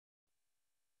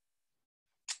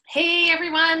Hey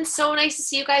everyone, so nice to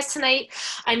see you guys tonight.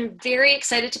 I'm very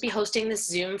excited to be hosting this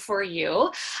Zoom for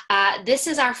you. This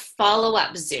is our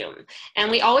follow-up Zoom, and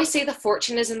we always say the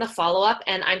fortune is in the follow-up,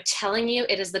 and I'm telling you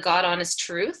it is the God honest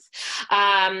truth.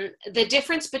 The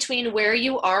difference between where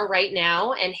you are right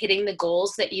now and hitting the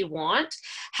goals that you want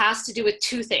has to do with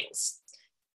two things: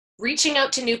 reaching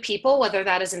out to new people, whether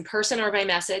that is in person or by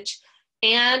message,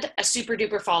 and a super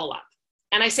duper follow-up.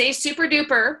 And I say super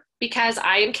duper because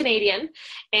I am Canadian,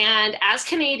 and as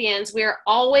Canadians, we're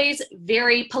always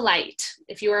very polite.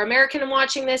 If you are American and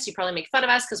watching this, you probably make fun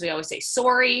of us because we always say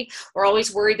sorry. We're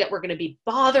always worried that we're going to be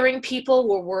bothering people.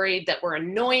 We're worried that we're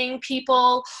annoying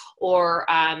people or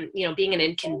being an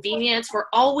inconvenience. We're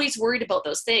always worried about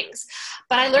those things.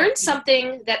 But I learned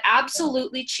something that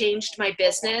absolutely changed my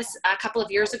business a couple of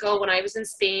years ago when I was in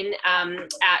Spain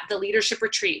at the leadership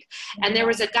retreat. And there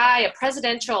was a guy, a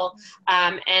presidential,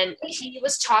 and he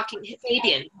was talking,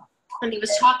 Canadian, and he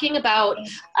was talking about,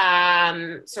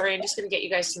 sorry, I'm just going to get you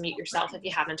guys to mute yourself if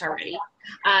you haven't already.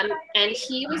 And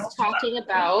he was talking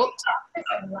about,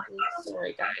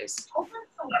 sorry guys.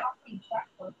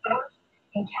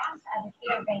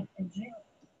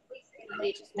 Let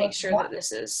me just make sure that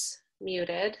this is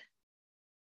muted.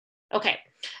 Okay,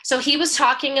 so he was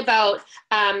talking about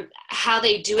how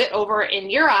they do it over in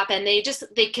Europe, and they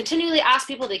continually ask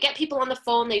people, they get people on the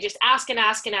phone, they just ask and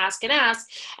ask and ask and ask.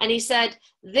 And he said,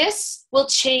 this will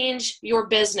change your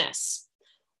business.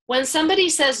 When somebody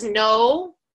says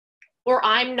no, or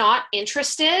I'm not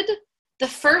interested, the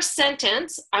first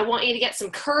sentence, I want you to get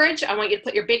some courage. I want you to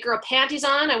put your big girl panties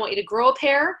on. I want you to grow a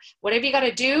pair, whatever you got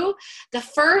to do. The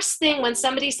first thing when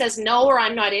somebody says no, or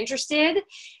I'm not interested,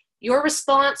 your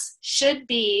response should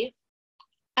be,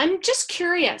 I'm just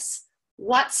curious,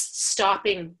 what's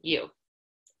stopping you?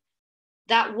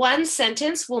 That one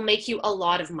sentence will make you a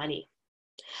lot of money.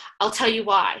 I'll tell you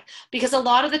why. Because a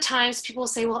lot of the times people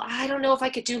say, well, I don't know if I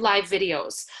could do live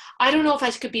videos. I don't know if I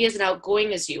could be as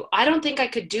outgoing as you. I don't think I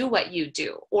could do what you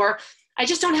do. Or I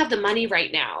just don't have the money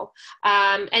right now.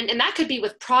 And that could be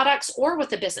with products or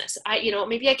with a business.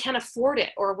 Maybe I can't afford it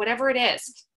or whatever it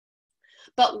is.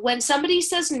 But when somebody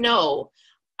says no,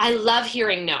 I love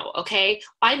hearing no, okay?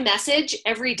 I message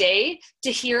every day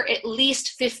to hear at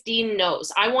least 15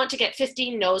 no's. I want to get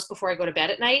 15 no's before I go to bed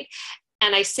at night.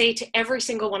 And I say to every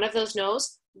single one of those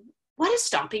no's, what is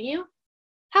stopping you?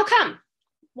 How come?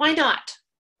 Why not?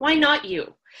 Why not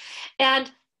you? And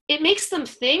it makes them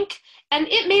think, and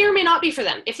it may or may not be for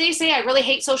them. If they say, I really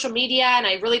hate social media and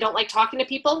I really don't like talking to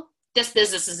people, this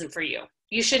business isn't for you.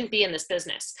 You shouldn't be in this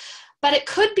business. But it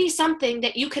could be something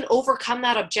that you can overcome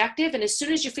that objective. And as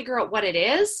soon as you figure out what it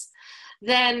is,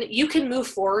 then you can move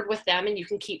forward with them and you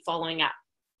can keep following up.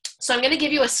 So I'm going to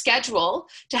give you a schedule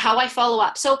to how I follow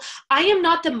up. So I am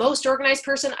not the most organized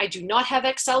person. I do not have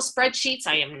Excel spreadsheets.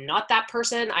 I am not that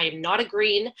person. I am not a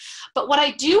green. But what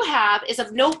I do have is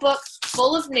a notebook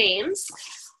full of names.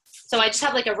 So I just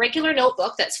have like a regular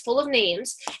notebook that's full of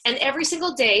names. And every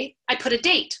single day I put a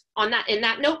date on that in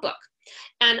that notebook.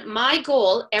 And my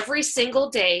goal every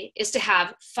single day is to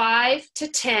have 5 to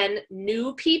 10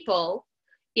 new people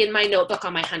in my notebook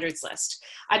on my hundreds list.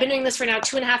 I've been doing this for now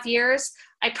 2.5 years.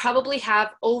 I probably have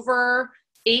over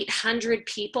 800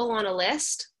 people on a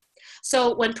list.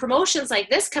 So when promotions like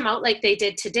this come out, like they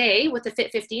did today with the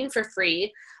Fit 15 for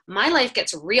free, my life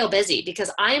gets real busy because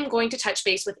I am going to touch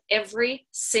base with every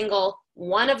single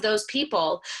one of those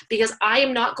people because I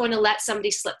am not going to let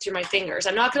somebody slip through my fingers.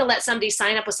 I'm not going to let somebody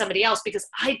sign up with somebody else because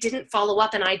I didn't follow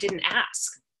up and I didn't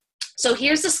ask. So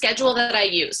here's the schedule that I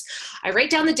use. I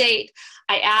write down the date.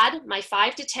 I add my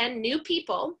 5 to 10 new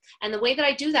people. And the way that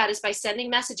I do that is by sending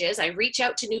messages. I reach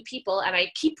out to new people and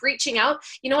I keep reaching out.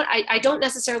 You know what? I don't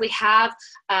necessarily have,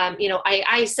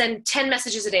 I send 10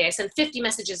 messages a day. I send 50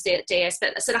 messages a day. I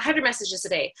send 100 messages a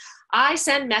day. I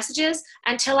send messages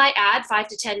until I add 5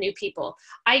 to 10 new people.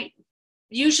 I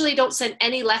usually don't send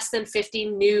any less than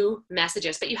 50 new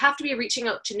messages, but you have to be reaching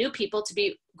out to new people to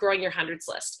be growing your hundreds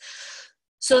list.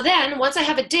 So then once I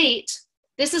have a date,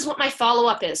 this is what my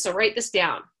follow-up is. So write this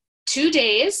down. 2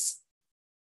 days,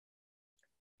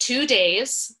 2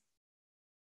 days,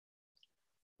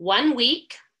 1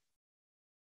 week,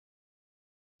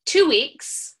 2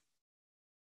 weeks,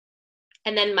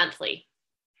 and then monthly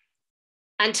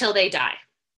until they die.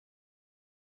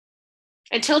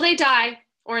 Until they die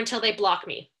or until they block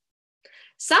me.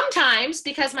 Sometimes,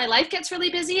 because my life gets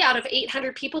really busy, out of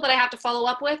 800 people that I have to follow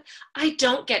up with, I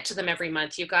don't get to them every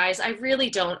month, you guys. I really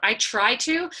don't. I try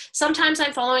to. Sometimes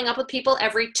I'm following up with people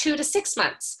every 2 to 6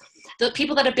 months. The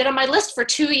people that have been on my list for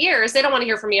 2 years, they don't want to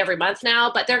hear from me every month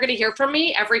now, but they're going to hear from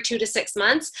me every 2 to 6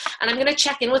 months. And I'm going to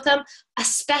check in with them,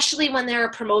 especially when there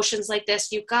are promotions like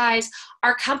this. You guys,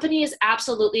 our company is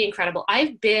absolutely incredible.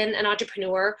 I've been an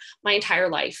entrepreneur my entire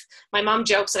life. My mom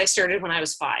jokes that I started when I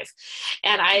was 5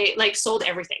 and I sold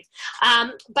everything.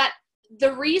 But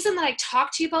the reason that I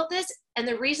talk to you about this and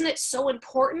the reason it's so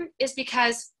important is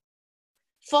because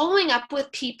following up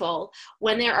with people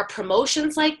when there are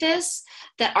promotions like this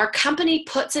that our company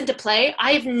puts into play,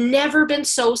 I have never been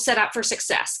so set up for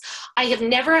success. I have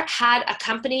never had a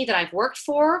company that I've worked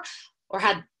for or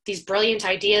had these brilliant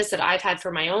ideas that I've had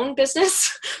for my own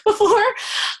business before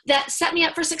that set me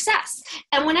up for success.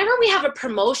 And whenever we have a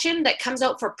promotion that comes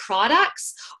out for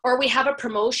products, or we have a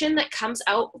promotion that comes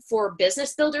out for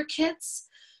business builder kits,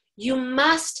 you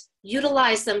must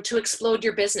utilize them to explode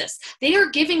your business. They are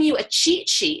giving you a cheat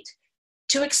sheet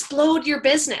to explode your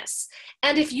business.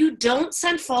 And if you don't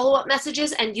send follow-up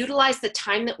messages and utilize the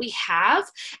time that we have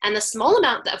and the small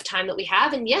amount of time that we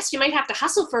have, and yes, you might have to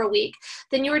hustle for a week,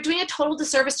 then you are doing a total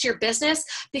disservice to your business,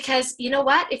 because you know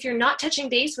what? If you're not touching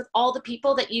base with all the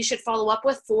people that you should follow up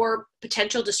with for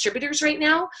potential distributors right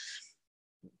now,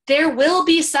 there will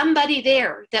be somebody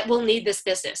there that will need this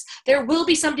business. There will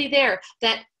be somebody there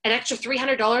that an extra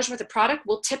 $300 worth of product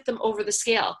will tip them over the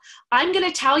scale. I'm going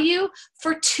to tell you,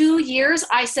 for 2 years,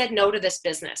 I said no to this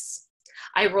business.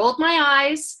 I rolled my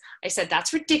eyes. I said,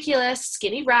 that's ridiculous.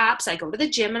 Skinny wraps. I go to the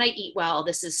gym and I eat well.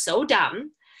 This is so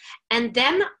dumb. And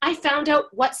then I found out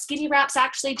what skinny wraps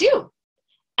actually do.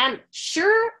 And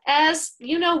sure as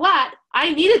you know what,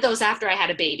 I needed those after I had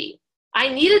a baby. I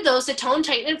needed those to tone,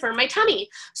 tighten, and firm my tummy.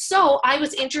 So I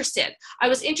was interested. I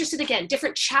was interested again.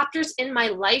 Different chapters in my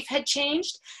life had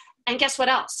changed. And guess what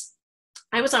else?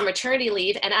 I was on maternity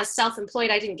leave, and as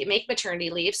self-employed, I didn't make maternity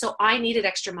leave, so I needed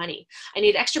extra money. I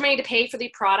needed extra money to pay for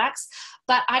the products,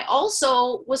 but I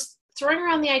also was throwing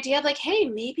around the idea of hey,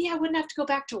 maybe I wouldn't have to go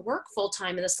back to work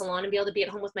full-time in the salon and be able to be at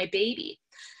home with my baby.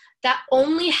 That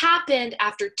only happened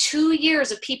after 2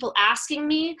 years of people asking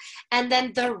me, and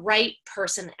then the right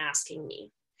person asking me.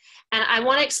 And I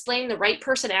want to explain the right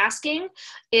person asking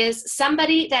is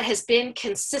somebody that has been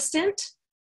consistent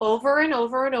over and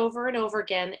over and over and over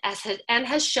again and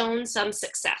has shown some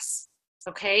success.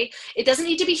 Okay. It doesn't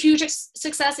need to be huge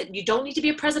success. You don't need to be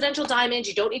a presidential diamond.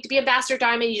 You don't need to be ambassador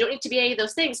diamond. You don't need to be any of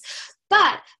those things,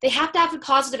 but they have to have a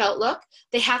positive outlook.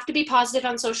 They have to be positive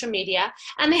on social media,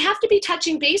 and they have to be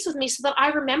touching base with me so that I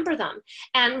remember them.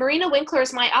 And Marina Winkler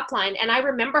is my upline, and I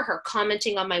remember her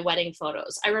commenting on my wedding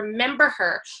photos. I remember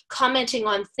her commenting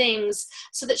on things,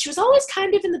 so that she was always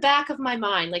kind of in the back of my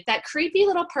mind, like that creepy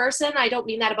little person. I don't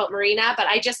mean that about Marina, but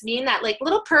I just mean that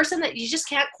little person that you just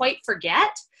can't quite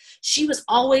forget. She was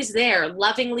always there,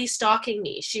 lovingly stalking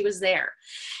me. She was there.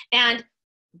 And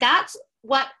that's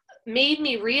what made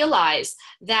me realize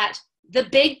that the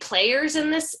big players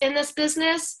in this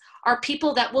business are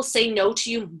people that will say no to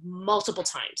you multiple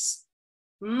times.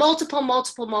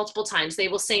 Multiple times. They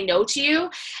will say no to you.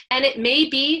 And it may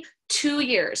be 2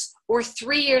 years or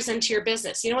 3 years into your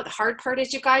business. You know what the hard part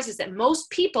is, you guys, is that most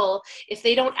people, if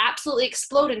they don't absolutely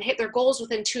explode and hit their goals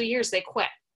within 2 years, they quit.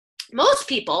 Most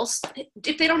people,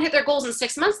 if they don't hit their goals in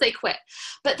 6 months, they quit.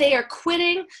 But they are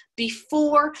quitting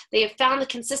before they have found the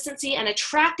consistency and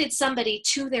attracted somebody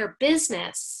to their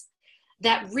business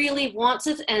that really wants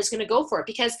it and is going to go for it.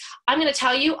 Because I'm going to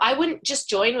tell you, I wouldn't just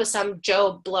join with some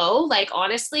Joe Blow.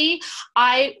 Honestly,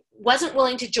 I wasn't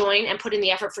willing to join and put in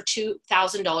the effort for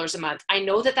 $2,000 a month. I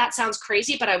know that sounds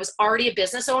crazy, but I was already a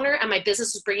business owner and my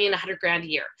business was bringing in $100,000 a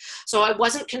year. So I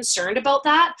wasn't concerned about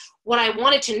that. What I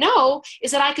wanted to know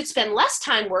is that I could spend less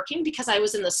time working because I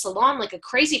was in the salon like a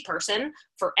crazy person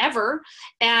forever.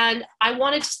 And I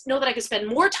wanted to know that I could spend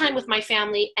more time with my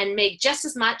family and make just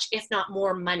as much, if not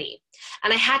more money.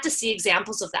 And I had to see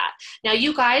examples of that. Now,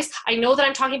 you guys, I know that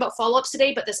I'm talking about follow-ups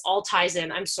today, but this all ties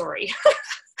in. I'm sorry.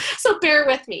 So bear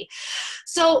with me.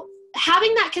 So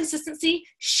having that consistency,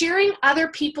 sharing other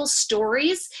people's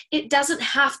stories, it doesn't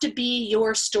have to be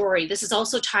your story. This is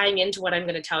also tying into what I'm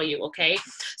going to tell you, okay?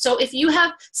 So if you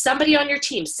have somebody on your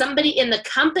team, somebody in the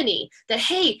company that,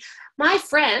 hey, my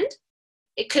friend,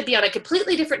 it could be on a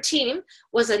completely different team,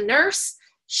 was a nurse.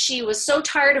 She was so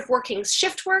tired of working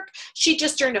shift work. She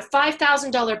just earned a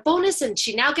 $5,000 bonus and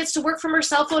she now gets to work from her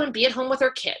cell phone and be at home with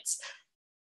her kids.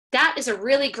 That is a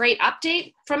really great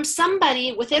update from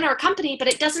somebody within our company, but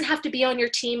it doesn't have to be on your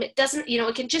team. It doesn't,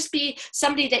 it can just be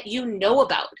somebody that you know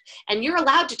about, and you're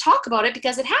allowed to talk about it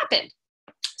because it happened.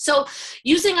 So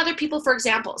using other people for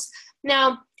examples.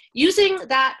 Now, using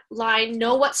that line,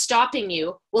 know what's stopping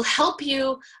you, will help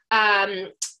you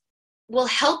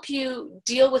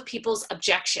deal with people's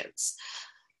objections.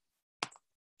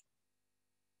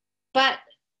 But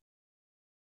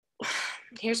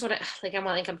here's what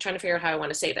I'm trying to figure out how I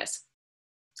want to say this.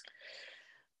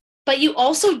 But you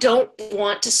also don't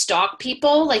want to stalk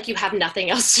people like you have nothing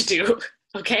else to do,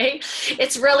 okay?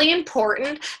 It's really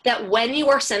important that when you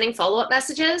are sending follow-up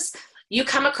messages, you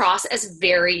come across as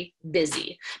very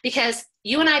busy, because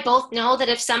you and I both know that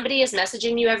if somebody is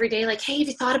messaging you every day, like, hey, have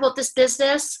you thought about this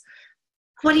business?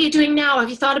 What are you doing now? Have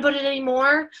you thought about it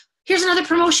anymore? Here's another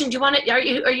promotion. Do you want it? Are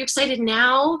you excited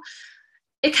now?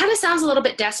 It kind of sounds a little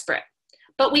bit desperate.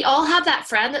 But we all have that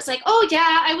friend that's like, oh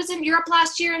yeah, I was in Europe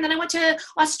last year, and then I went to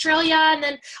Australia, and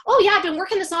then, oh yeah, I've been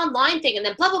working this online thing, and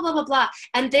then blah, blah, blah, blah, blah.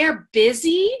 And they're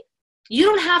busy. You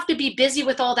don't have to be busy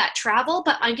with all that travel,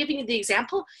 but I'm giving you the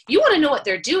example. You want to know what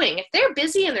they're doing. If they're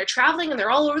busy and they're traveling and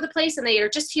they're all over the place and they are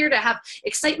just here to have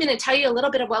excitement and tell you a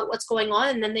little bit about what's going on,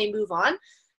 and then they move on,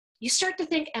 you start to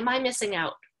think, am I missing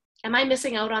out? Am I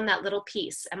missing out on that little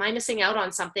piece? Am I missing out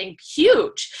on something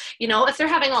huge? You know, if they're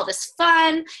having all this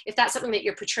fun, if that's something that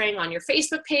you're portraying on your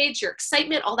Facebook page, your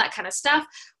excitement, all that kind of stuff,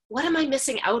 what am I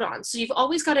missing out on? So you've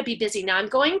always got to be busy. Now I'm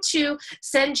going to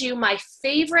send you my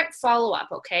favorite follow-up,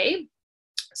 okay?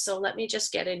 So let me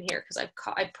just get in here because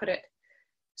I put it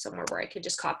somewhere where I could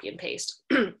just copy and paste.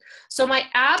 So my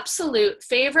absolute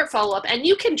favorite follow-up, and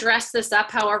you can dress this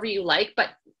up however you like, but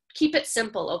keep it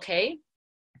simple, okay?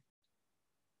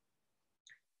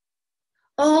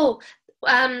 Oh,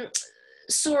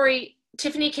 sorry,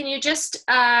 Tiffany, can you just,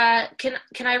 can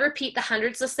I repeat the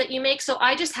hundreds list that you make? So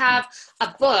I just have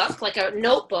a book, like a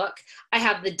notebook. I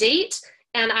have the date,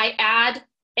 and I add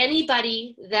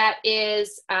anybody that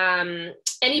is,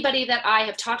 anybody that I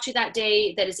have talked to that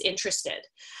day that is interested.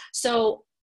 So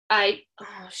oh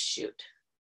shoot.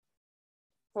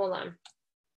 Hold on.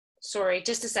 Sorry,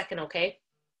 just a second, okay?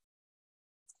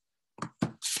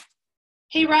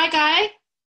 Hey, Rye Guy.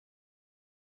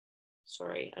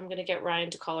 Sorry, I'm gonna get Ryan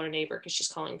to call our neighbor because she's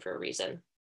calling for a reason.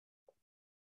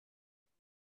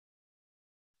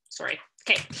 Sorry,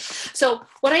 okay. So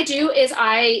what I do is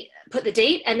I put the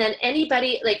date, and then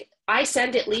anybody, like I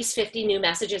send at least 50 new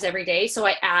messages every day. So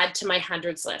I add to my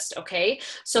hundreds list, okay?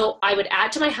 So I would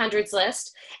add to my hundreds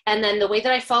list. And then the way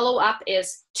that I follow up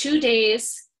is 2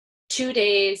 days,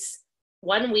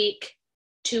 1 week,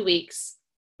 2 weeks,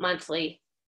 monthly,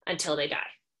 until they die.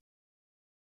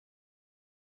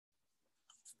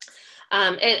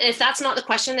 If that's not the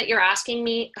question that you're asking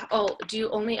me, oh, do you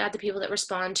only add the people that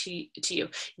respond to you?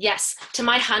 Yes, to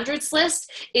my hundreds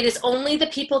list, it is only the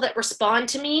people that respond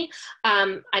to me.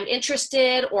 I'm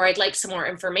interested, or I'd like some more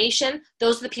information.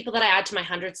 Those are the people that I add to my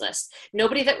hundreds list.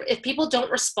 If people don't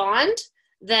respond,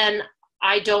 then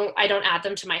I don't add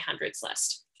them to my hundreds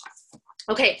list.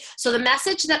 Okay, so the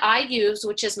message that I use,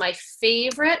 which is my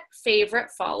favorite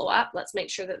follow-up, let's make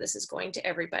sure that this is going to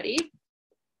everybody,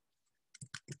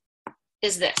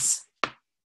 is this.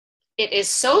 It is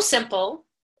so simple.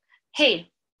 Hey,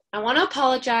 I want to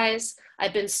apologize.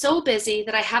 I've been so busy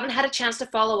that I haven't had a chance to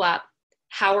follow up.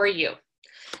 How are you?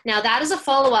 Now that is a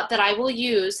follow-up that I will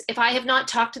use if I have not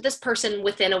talked to this person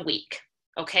within a week.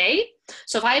 Okay?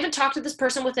 So if I haven't talked to this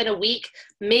person within a week,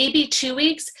 maybe 2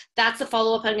 weeks, that's the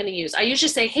follow-up I'm going to use. I usually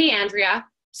say, hey, Andrea.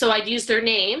 So I'd use their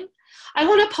name. I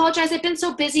want to apologize. I've been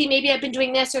so busy. Maybe I've been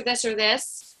doing this or this or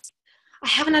this. I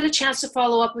haven't had a chance to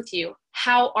follow up with you.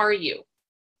 How are you?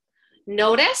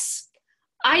 Notice,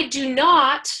 I do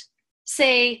not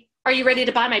say, are you ready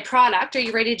to buy my product? Are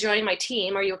you ready to join my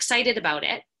team? Are you excited about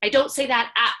it? I don't say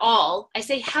that at all. I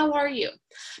say, how are you?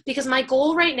 Because my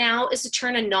goal right now is to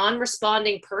turn a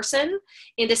non-responding person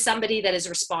into somebody that is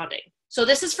responding. So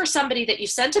this is for somebody that you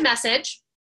sent a message,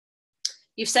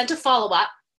 you've sent a follow-up,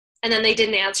 and then they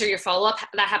didn't answer your follow-up.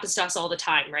 That happens to us all the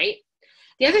time, right?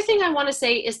 The other thing I want to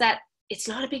say is that it's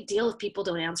not a big deal if people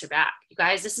don't answer back. You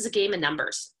guys, this is a game of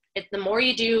numbers. The more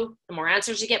you do, the more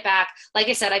answers you get back. Like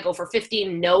I said, I go for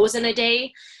 15 no's in a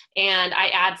day, and I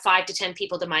add 5 to 10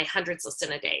 people to my hundreds list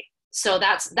in a day. So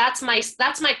that's my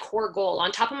core goal.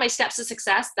 On top of my steps to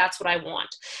success, that's what I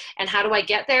want. And how do I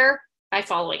get there? By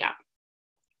following up.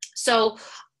 So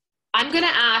I'm going to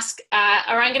ask,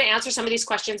 or I'm going to answer some of these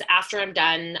questions after I'm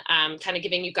done kind of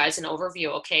giving you guys an overview,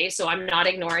 okay? So I'm not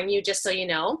ignoring you, just so you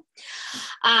know.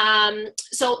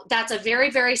 So that's a very,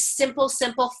 very simple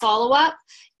follow-up.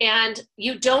 And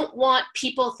you don't want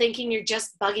people thinking you're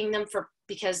just bugging them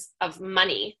because of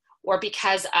money or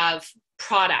because of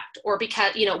product or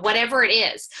because, you know, whatever it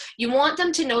is. You want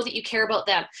them to know that you care about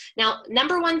them. Now,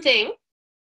 number one thing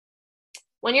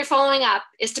when you're following up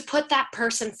is to put that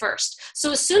person first.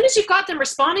 So as soon as you've got them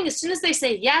responding, as soon as they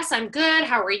say, yes, I'm good,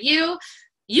 how are you?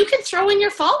 You can throw in your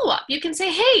follow-up. You can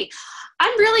say, hey,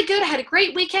 I'm really good. I had a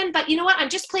great weekend, but you know what? I'm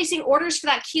just placing orders for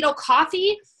that keto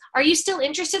coffee. Are you still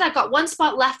interested? I've got one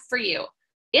spot left for you.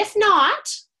 If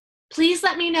not, please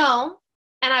let me know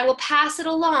and I will pass it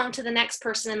along to the next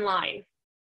person in line.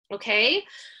 Okay?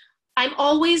 I'm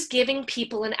always giving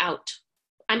people an out.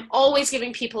 I'm always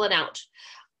giving people an out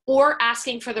or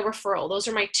asking for the referral. Those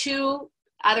are my two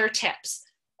other tips.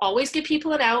 Always give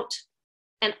people an out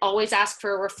and always ask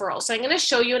for a referral. So I'm going to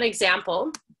show you an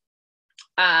example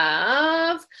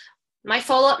of my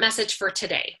follow-up message for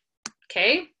today.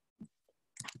 Okay.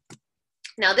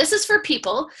 Now this is for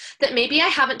people that maybe I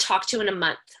haven't talked to in a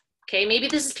month. Okay. Maybe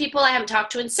this is people I haven't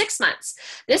talked to in 6 months.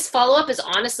 This follow-up is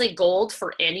honestly gold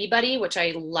for anybody, which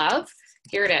I love.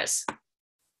 Here it is.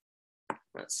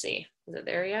 Let's see. Is it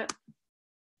there yet?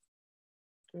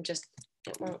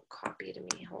 It won't copy to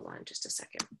me. Hold on just a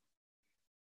second.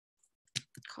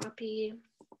 Copy.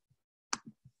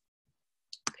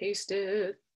 Paste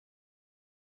it.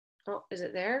 Oh, is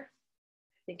it there?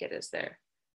 I think it is there.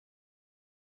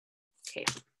 Okay.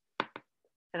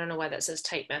 I don't know why that says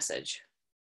type message.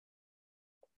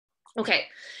 Okay.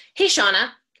 Hey, Shauna,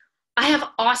 I have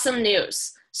awesome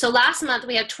news. So last month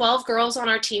we had 12 girls on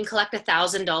our team collect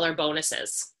 $1,000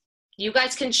 bonuses. You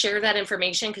guys can share that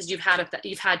information because you've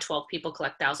had 12 people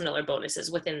collect $1,000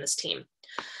 bonuses within this team.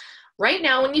 Right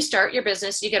now, when you start your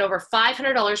business, you get over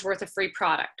 $500 worth of free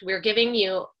product. We're giving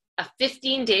you a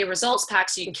 15-day results pack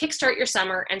so you can kickstart your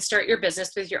summer and start your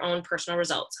business with your own personal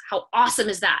results. How awesome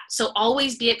is that? So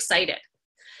always be excited.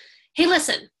 Hey,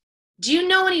 listen, do you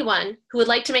know anyone who would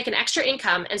like to make an extra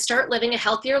income and start living a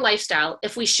healthier lifestyle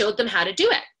if we showed them how to do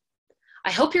it?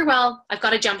 I hope you're well. I've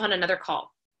got to jump on another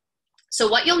call. So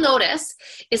what you'll notice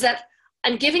is that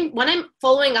when I'm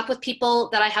following up with people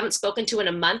that I haven't spoken to in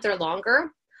a month or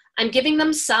longer, I'm giving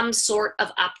them some sort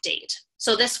of update.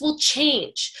 So this will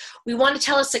change. We want to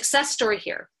tell a success story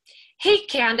here. Hey,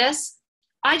 Candace,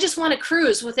 I just want to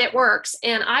cruise with It Works,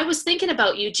 and I was thinking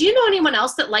about you. Do you know anyone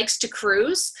else that likes to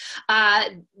cruise?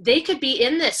 They could be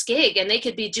in this gig, and they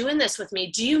could be doing this with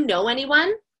me. Do you know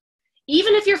anyone?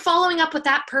 Even if you're following up with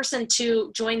that person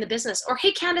to join the business. Or,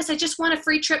 hey, Candace, I just want a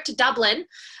free trip to Dublin.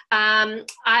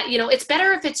 It's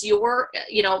better if it's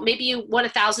maybe you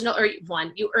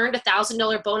won you earned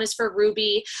 $1,000 bonus for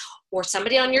Ruby, or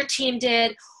somebody on your team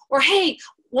did. Or, hey,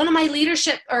 one of my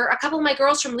leadership, or a couple of my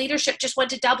girls from leadership just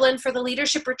went to Dublin for the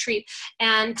leadership retreat.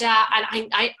 And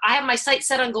I have my sights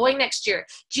set on going next year.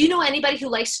 Do you know anybody who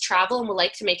likes to travel and would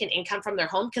like to make an income from their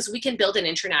home? Because we can build an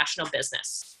international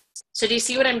business. So do you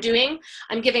see what I'm doing?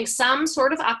 I'm giving some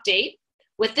sort of update.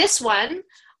 With this one,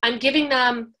 I'm giving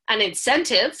them an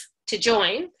incentive to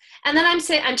join. And then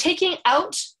I'm taking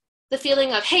out the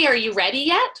feeling of, hey, are you ready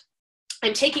yet?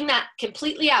 I'm taking that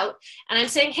completely out. And I'm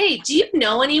saying, hey, do you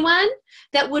know anyone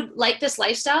that would like this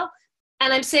lifestyle?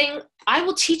 And I'm saying, I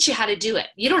will teach you how to do it.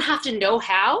 You don't have to know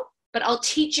how, but I'll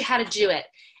teach you how to do it.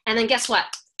 And then guess what?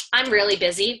 I'm really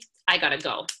busy. I got to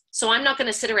go. So I'm not going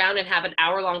to sit around and have an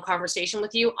hour-long conversation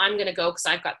with you. I'm going to go because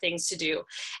I've got things to do.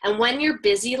 And when you're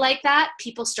busy like that,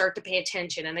 people start to pay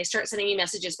attention and they start sending me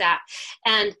messages back.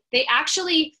 And they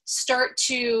actually start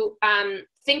to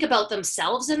think about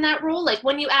themselves in that role. Like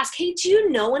when you ask, hey, do you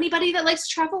know anybody that likes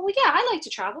to travel? Well, yeah, I like to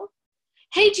travel.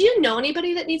 Hey, do you know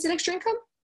anybody that needs an extra income?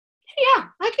 Hey, yeah,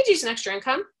 I could use an extra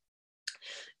income.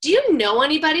 Do you know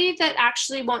anybody that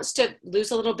actually wants to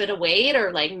lose a little bit of weight,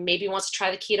 or like maybe wants to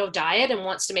try the keto diet and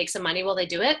wants to make some money while they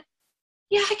do it?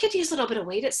 Yeah, I could use a little bit of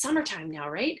weight. It's summertime now,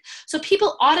 right? So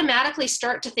people automatically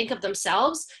start to think of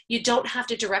themselves. You don't have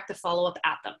to direct the follow-up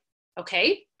at them,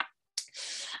 okay?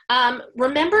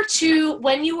 Remember to,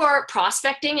 when you are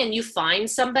prospecting and you find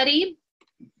somebody,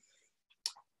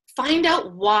 find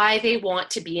out why they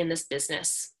want to be in this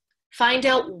business. Find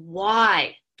out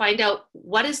why. Find out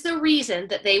what is the reason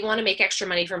that they want to make extra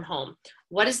money from home.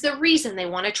 What is the reason they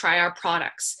want to try our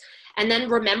products? And then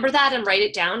remember that and write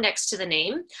it down next to the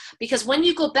name. Because when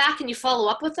you go back and you follow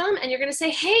up with them and you're going to say,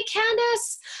 hey,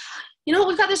 Candace, you know,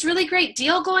 we've got this really great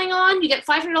deal going on. You get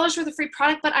 $500 worth of free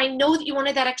product, but I know that you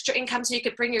wanted that extra income so you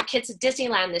could bring your kids to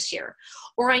Disneyland this year.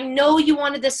 Or I know you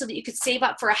wanted this so that you could save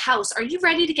up for a house. Are you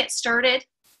ready to get started?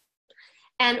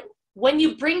 And when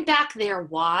you bring back their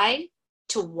why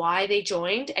to why they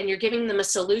joined, and you're giving them a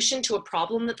solution to a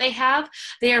problem that they have,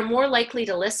 they are more likely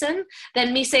to listen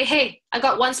than me say, hey, I've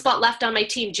got one spot left on my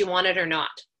team. Do you want it or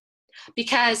not?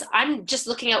 Because I'm just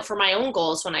looking out for my own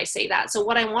goals when I say that. So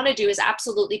what I want to do is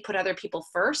absolutely put other people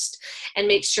first and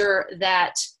make sure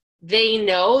that they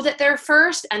know that they're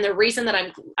first. And the reason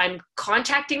that I'm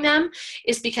contacting them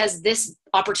is because this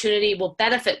opportunity will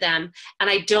benefit them, and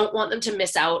I don't want them to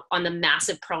miss out on the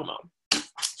massive promo.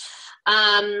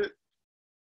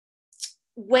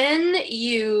 When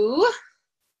you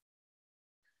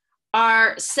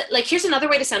are, like, here's another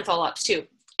way to send follow-ups too,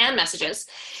 and messages,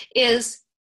 is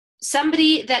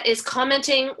somebody that is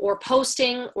commenting or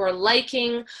posting or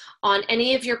liking on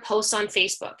any of your posts on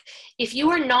Facebook. If you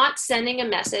are not sending a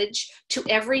message to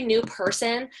every new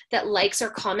person that likes or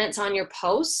comments on your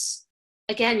posts,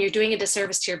 again, you're doing a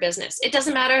disservice to your business. It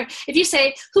doesn't matter if you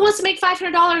say, who wants to make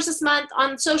 $500 this month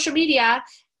on social media,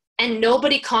 and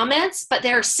nobody comments, but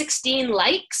there are 16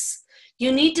 likes.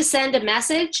 You need to send a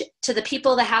message to the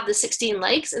people that have the 16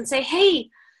 likes and say, hey,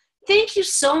 thank you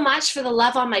so much for the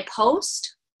love on my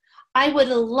post. I would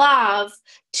love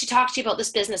to talk to you about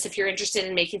this business if you're interested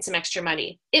in making some extra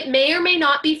money. It may or may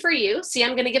not be for you. See,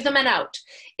 I'm going to give them an out.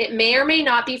 It may or may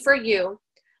not be for you,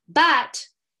 but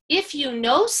if you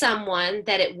know someone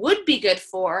that it would be good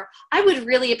for, I would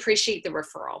really appreciate the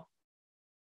referral.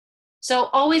 So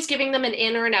always giving them an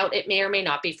in or an out, it may or may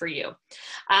not be for you.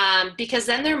 Because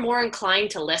then they're more inclined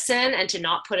to listen and to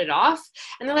not put it off.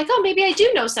 And they're like, oh, maybe I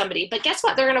do know somebody. But guess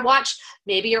what? They're going to watch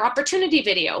maybe your opportunity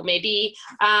video. Maybe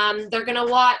they're going to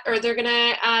watch, or they're going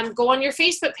to go on your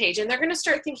Facebook page, and they're going to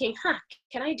start thinking,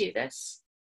 can I do this?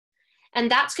 And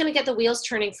that's going to get the wheels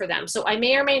turning for them. So this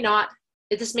may or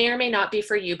may not be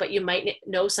for you, but you might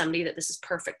know somebody that this is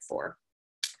perfect for.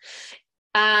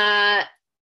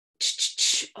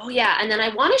 Oh yeah, and then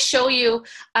I want to show you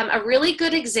a really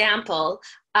good example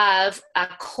of a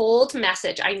cold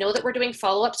message. I know that we're doing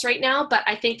follow-ups right now, but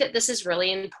I think that this is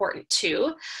really important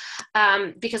too,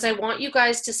 because I want you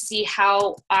guys to see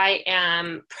how I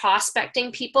am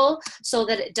prospecting people so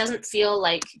that it doesn't feel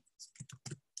like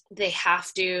they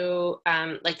have to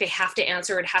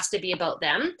answer. It has to be about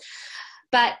them.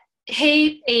 But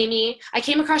hey, Amy, I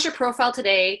came across your profile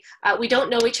today. We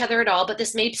don't know each other at all, but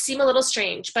this may seem a little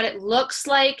strange, but it looks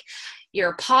like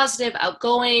you're positive,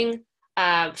 outgoing,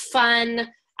 fun,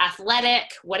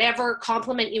 athletic, whatever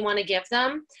compliment you want to give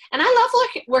them. And I love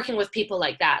working with people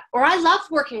like that. Or I love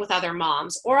working with other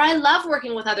moms. Or I love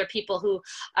working with other people who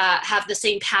have the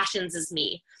same passions as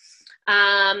me.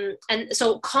 And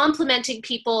so complimenting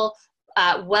people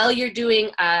while you're doing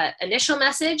an initial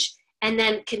message, and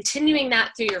then continuing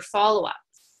that through your follow-up.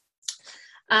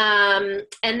 And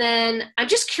then I'm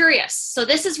just curious. So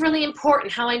this is really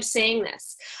important how I'm saying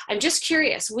this. I'm just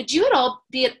curious, would you at all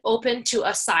be open to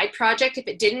a side project if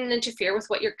it didn't interfere with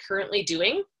what you're currently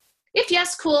doing? If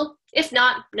yes, cool. If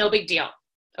not, no big deal.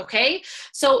 Okay?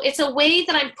 So it's a way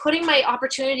that I'm putting my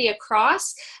opportunity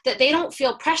across that they don't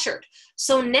feel pressured.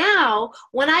 So now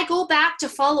when I go back to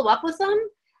follow up with them,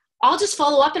 I'll just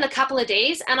follow up in a couple of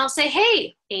days and I'll say,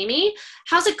 hey, Amy,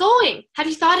 how's it going? Have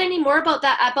you thought any more about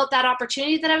that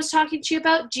opportunity that I was talking to you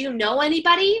about? Do you know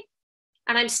anybody?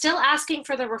 And I'm still asking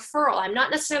for the referral. I'm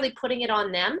not necessarily putting it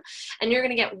on them. And you're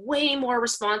going to get way more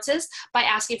responses by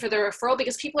asking for the referral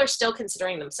because people are still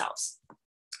considering themselves.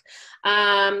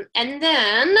 And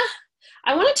then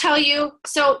I want to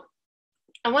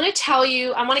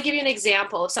give you an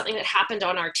example of something that happened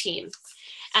on our team.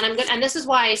 And this is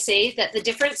why I say that the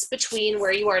difference between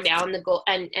where you are now and the goal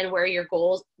and where your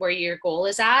goal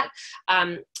is at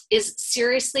is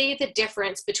seriously the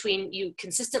difference between you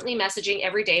consistently messaging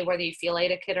every day, whether you feel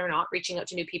like it or not, reaching out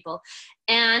to new people,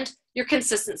 and your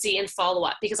consistency and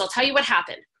follow-up. Because I'll tell you what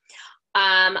happened.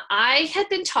 I had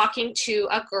been talking to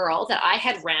a girl that I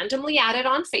had randomly added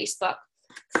on Facebook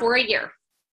for a year.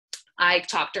 I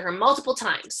talked to her multiple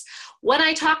times. When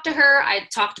I talked to her, I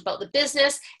talked about the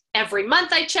business. Every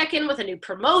month I check in with a new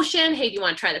promotion. Hey, do you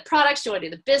want to try the products? Do you want to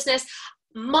do the business?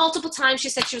 Multiple times she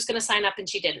said she was going to sign up and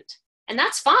she didn't. And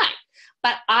that's fine.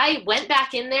 But I went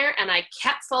back in there and I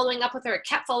kept following up with her,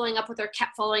 kept following up with her,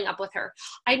 kept following up with her.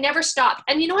 I never stopped.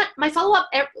 And you know what? My follow-up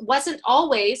wasn't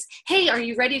always, hey, are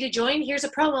you ready to join? Here's a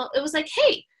promo. It was like,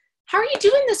 hey, how are you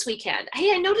doing this weekend?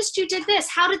 Hey, I noticed you did this.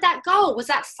 How did that go? Was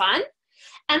that fun?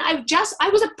 And I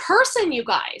was a person, you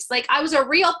guys. Like, I was a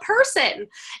real person.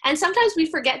 And sometimes we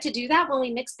forget to do that when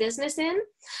we mix business in.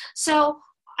 So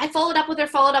I followed up with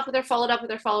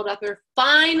her.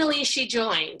 Finally, she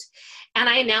joined. And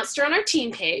I announced her on our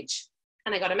team page.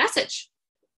 And I got a message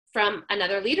from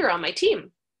another leader on my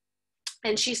team.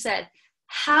 And she said,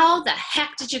 how the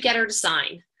heck did you get her to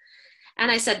sign?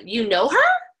 And I said, you know her?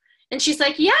 And she's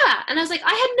like, yeah. And I was like,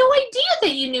 I had no idea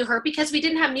that you knew her because we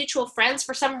didn't have mutual friends.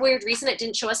 For some weird reason, it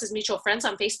didn't show us as mutual friends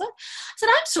on Facebook. I said,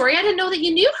 I'm sorry, I didn't know that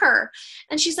you knew her.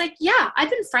 And she's like, yeah, I've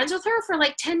been friends with her for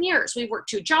like 10 years. We worked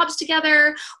 2 jobs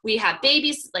together. We have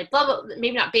babies, like blah, blah,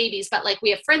 maybe not babies, but like we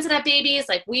have friends that have babies.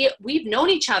 Like we've known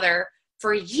each other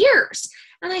for years.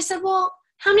 And I said, well,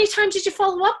 how many times did you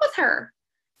follow up with her?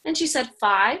 And she said,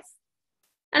 5.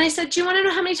 And I said, do you want to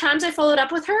know how many times I followed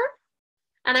up with her?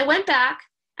 And I went back.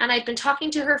 And I'd been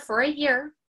talking to her for a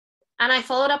year, and I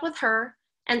followed up with her,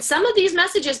 And some of these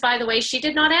messages, by the way, she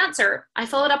did not answer. I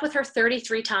followed up with her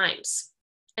 33 times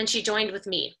and she joined with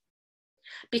me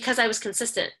because I was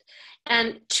consistent.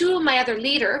 And to my other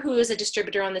leader, who is a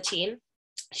distributor on the team,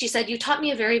 she said, you taught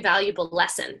me a very valuable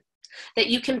lesson, that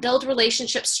you can build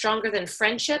relationships stronger than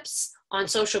friendships on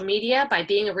social media by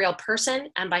being a real person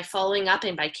and by following up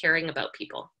and by caring about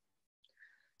people.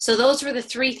 So those were the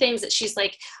 3 things that she's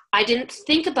like, I didn't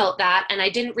think about that. And I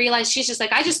didn't realize, she's just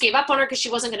like, I just gave up on her because she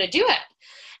wasn't going to do it.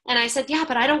 And I said, yeah,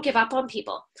 but I don't give up on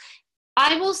people.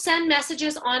 I will send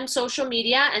messages on social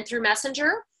media and through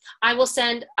Messenger. I will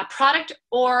send a product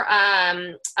or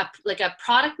like a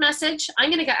product message.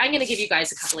 I'm gonna give you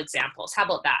guys a couple examples. How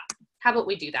about that? How about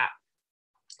we do that?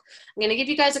 I'm gonna give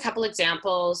you guys a couple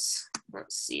examples.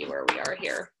 Let's see where we are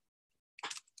here.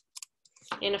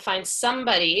 I'm gonna find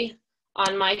somebody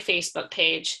on my Facebook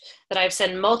page that I've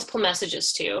sent multiple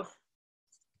messages to.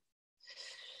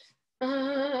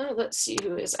 Let's see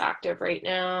who is active right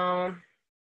now.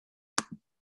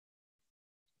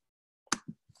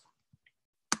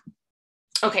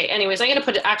 Okay, anyways, I'm gonna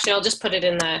put it, actually, I'll just put it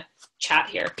in the chat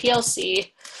here.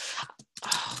 PLC,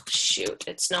 oh shoot,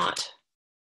 it's not.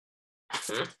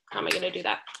 How am I gonna do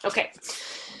that? Okay,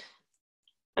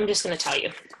 I'm just gonna tell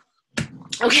you.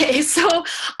 Okay, so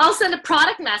I'll send a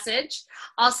product message.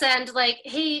 I'll send like,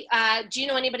 hey, do you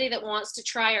know anybody that wants to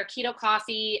try our keto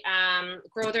coffee,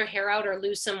 grow their hair out or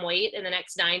lose some weight in the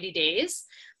next 90 days?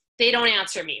 They don't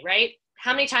answer me, right?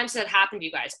 How many times has that happened to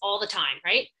you guys? All the time,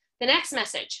 right? The next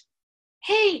message.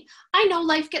 Hey, I know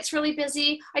life gets really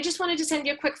busy. I just wanted to send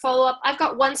you a quick follow-up. I've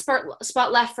got one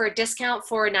spot left for a discount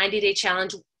for a 90-day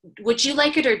challenge. Would you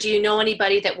like it, or do you know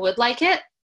anybody that would like it?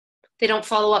 They don't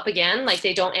follow up again, like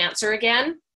they don't answer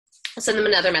again. I'll send them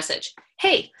another message.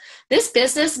 Hey, this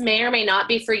business may or may not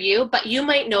be for you, but you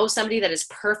might know somebody that is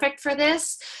perfect for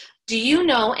this. Do you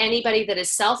know anybody that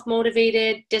is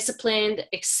self-motivated, disciplined,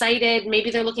 excited?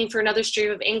 Maybe they're looking for another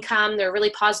stream of income. They're a really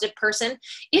positive person.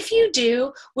 If you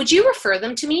do, would you refer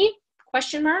them to me?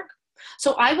 Question mark.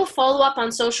 So I will follow up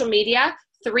on social media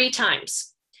 3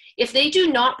 times. If they do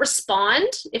not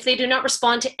respond,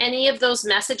 to any of those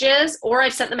messages, or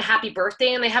I've sent them a happy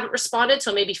birthday and they haven't responded,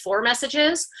 so maybe 4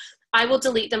 messages, I will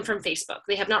delete them from Facebook.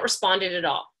 They have not responded at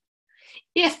all.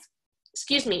 If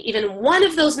even one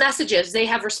of those messages they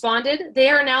have responded, they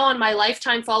are now on my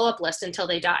lifetime follow-up list until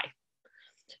they die.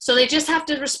 So they just have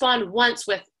to respond once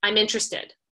with, I'm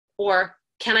interested, or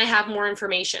can I have more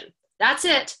information? That's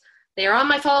it. They are on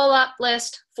my follow-up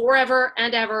list forever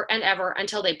and ever and ever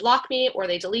until they block me or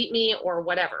they delete me or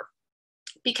whatever.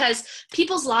 Because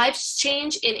people's lives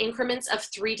change in increments of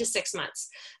 3 to 6 months.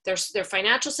 Their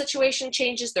financial situation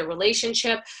changes, their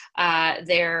relationship,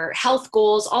 their health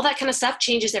goals, all that kind of stuff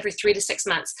changes every 3 to 6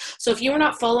 months. So if you are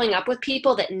not following up with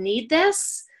people that need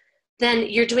this, then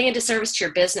you're doing a disservice to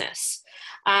your business.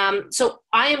 So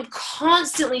I am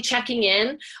constantly checking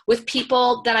in with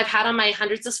people that I've had on my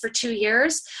hundreds list for 2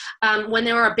 years. When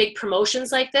there are big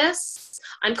promotions like this,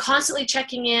 I'm constantly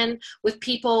checking in with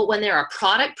people when there are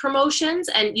product promotions,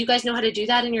 and you guys know how to do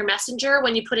that in your messenger.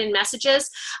 When you put in messages,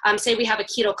 say we have a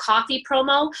keto coffee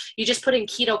promo, you just put in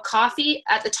keto coffee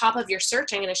at the top of your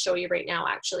search. I'm going to show you right now,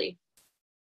 actually.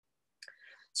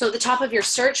 So at the top of your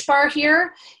search bar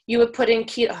here, you would put in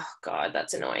keto. Oh God,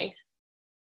 that's annoying.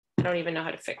 I don't even know how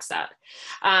to fix that.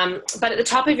 But at the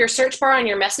top of your search bar on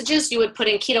your messages, you would put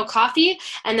in keto coffee,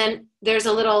 and then there's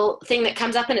a little thing that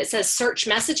comes up and it says search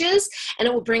messages, and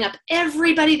it will bring up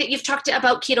everybody that you've talked to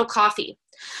about keto coffee.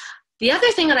 The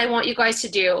other thing that I want you guys to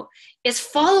do is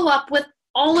follow up with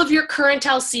all of your current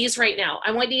LCs right now.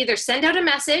 I want you to either send out a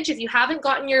message. If you haven't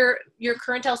gotten your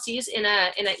current LCs in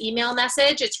an email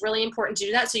message, it's really important to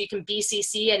do that so you can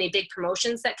BCC any big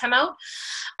promotions that come out.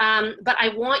 But I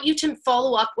want you to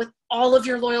follow up with all of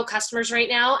your loyal customers right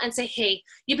now and say, hey,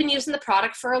 you've been using the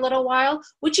product for a little while.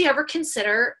 Would you ever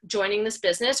consider joining this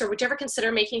business, or would you ever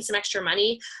consider making some extra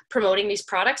money promoting these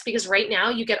products? Because right now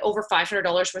you get over $500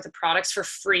 worth of products for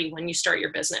free when you start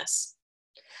your business.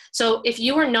 So if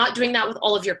you are not doing that with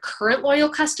all of your current loyal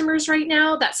customers right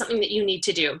now, that's something that you need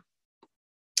to do.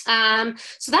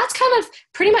 So that's kind of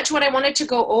pretty much what I wanted to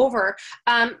go over.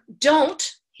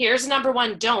 Here's number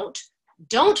 1,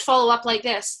 don't follow up like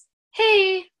this.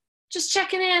 Hey, just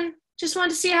checking in. Just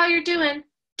wanted to see how you're doing.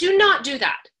 Do not do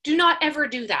that. Do not ever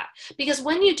do that. Because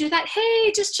when you do that,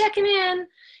 hey, just checking in.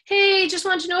 Hey, just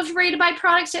wanted to know if you're ready to buy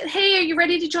products. Hey, are you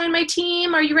ready to join my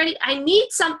team? Are you ready? I need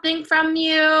something from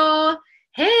you.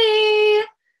 Hey,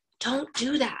 don't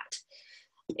do that.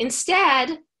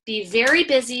 Instead, be very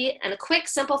busy and a quick,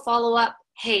 simple follow-up.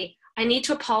 Hey, I need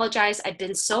to apologize. I've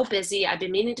been so busy. I've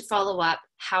been meaning to follow up.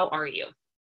 How are you?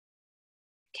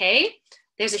 Okay,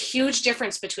 There's a huge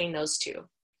difference between those two.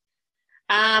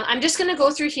 I'm just going to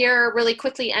go through here really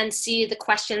quickly and see the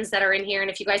questions that are in here. And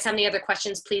if you guys have any other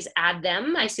questions, please add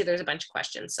them. I see there's a bunch of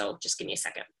questions, so just give me a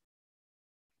second.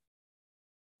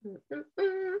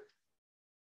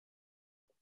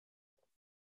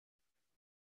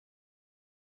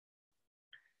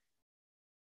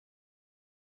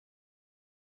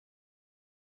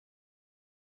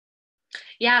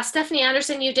 Yeah, Stephanie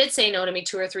Anderson, you did say no to me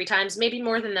 2 or 3 times, maybe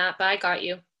more than that, but I got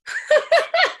you.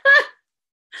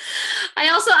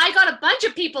 I got a bunch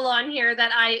of people on here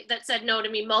that said no to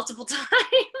me multiple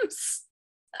times.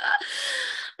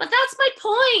 But that's my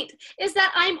point, is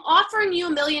that I'm offering you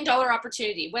 $1 million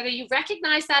opportunity. Whether you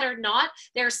recognize that or not,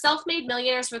 there are self-made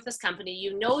millionaires with this company.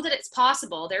 You know that it's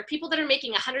possible. There are people that are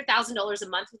making $100,000 a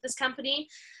month with this company.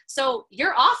 So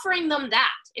you're offering them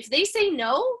that. If they say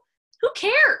no, who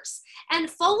cares? And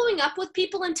following up with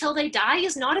people until they die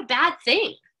is not a bad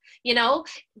thing. You know,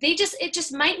 it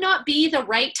just might not be the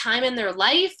right time in their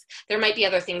life. There might be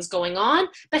other things going on,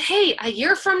 but hey, a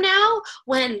year from now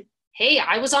when, hey,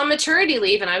 I was on maternity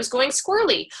leave and I was going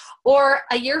squirrely, or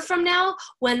a year from now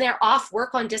when they're off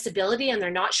work on disability and they're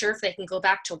not sure if they can go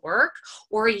back to work,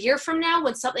 or a year from now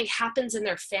when something happens in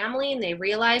their family and they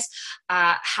realize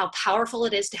how powerful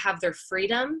it is to have their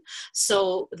freedom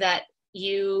so that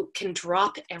you can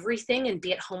drop everything and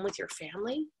be at home with your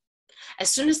family. As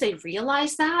soon as they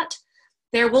realize that,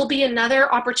 there will be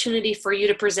another opportunity for you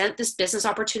to present this business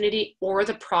opportunity or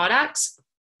the products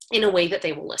in a way that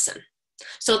they will listen.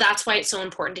 So that's why it's so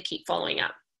important to keep following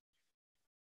up.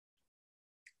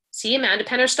 See, Amanda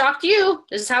Penner stalked you.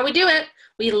 This is how we do it.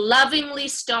 We lovingly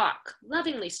stalk,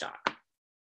 lovingly stalk.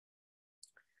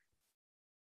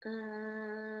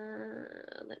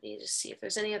 Let me just see if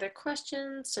there's any other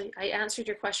questions. So I answered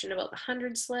your question about the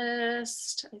hundreds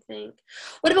list, I think.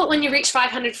 What about when you reach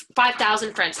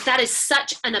 5,000 friends? That is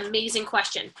such an amazing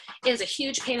question. It is a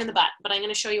huge pain in the butt, but I'm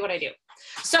going to show you what I do.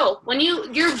 So when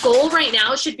your goal right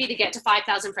now should be to get to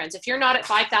 5,000 friends. If you're not at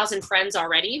 5,000 friends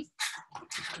already,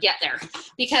 get there.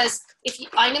 Because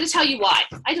I'm going to tell you why.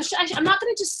 I'm not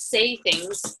going to just say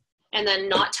things and then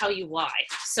not tell you why.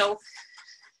 So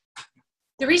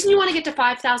the reason you want to get to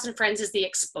 5,000 friends is the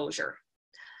exposure.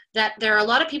 That there are a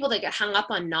lot of people that get hung up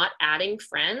on not adding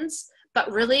friends,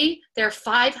 but really there are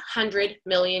 500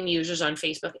 million users on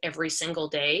Facebook every single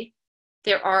day.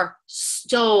 There are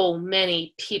so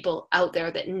many people out there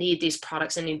that need these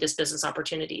products and need this business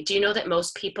opportunity. Do you know that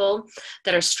most people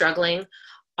that are struggling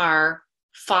are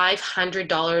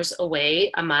 $500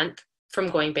 away a month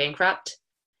from going bankrupt?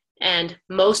 And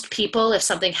most people, if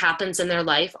something happens in their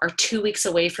life, are 2 weeks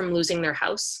away from losing their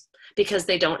house because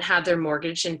they don't have their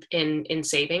mortgage in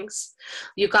savings.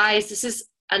 You guys, this is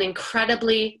an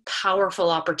incredibly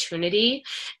powerful opportunity,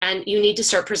 and you need to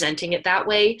start presenting it that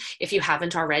way if you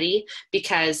haven't already,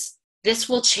 because this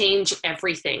will change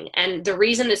everything. And the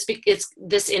reason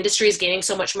this industry is gaining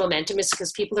so much momentum is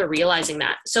because people are realizing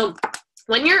that. So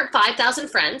when you're at 5,000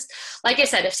 friends, like I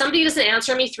said, if somebody doesn't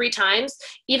answer me 3 times,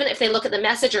 even if they look at the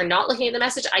message or not looking at the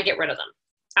message, I get rid of them.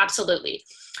 Absolutely.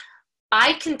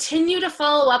 I continue to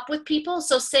follow up with people.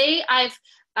 So say I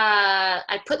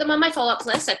put them on my follow-up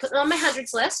list. I put them on my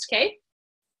hundreds list, okay?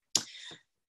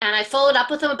 And I followed up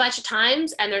with them a bunch of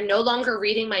times and they're no longer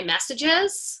reading my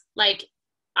messages. Like,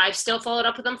 I've still followed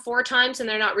up with them 4 times and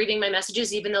they're not reading my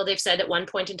messages, even though they've said at one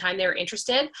point in time they were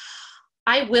interested.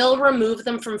 I will remove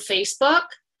them from Facebook,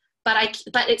 but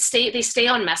they stay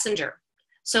on Messenger.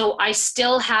 So I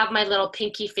still have my little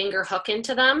pinky finger hook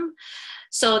into them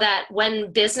so that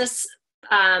when business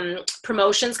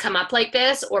promotions come up like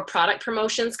this, or product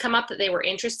promotions come up that they were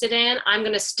interested in, I'm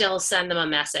going to still send them a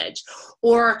message.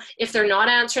 Or if they're not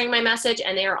answering my message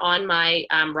and they are on my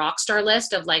rockstar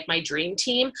list of like my dream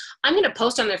team, I'm going to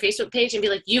post on their Facebook page and be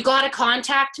like, you got to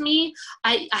contact me.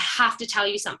 I have to tell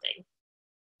you something.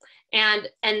 And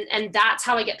that's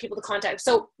how I get people to contact.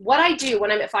 So what I do when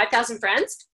I'm at 5,000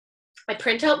 friends, I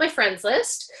print out my friends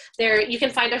list. There, you can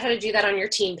find out how to do that on your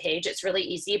team page. It's really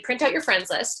easy. You print out your friends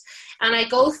list, and I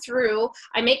go through,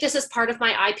 I make this as part of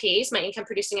my IPAs, my income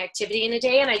producing activity in a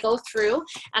day, and I go through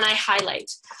and I highlight.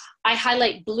 I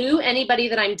highlight blue anybody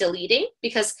that I'm deleting,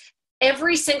 because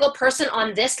every single person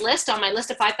on this list, on my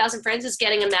list of 5,000 friends, is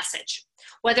getting a message.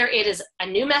 Whether it is a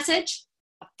new message,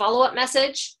 a follow-up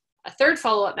message, a third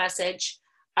follow-up message,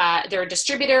 they're a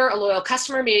distributor, a loyal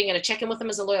customer, maybe I'm going to check in with them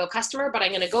as a loyal customer, but I'm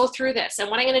going to go through this. And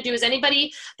what I'm going to do is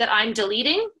anybody that I'm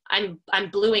deleting, I'm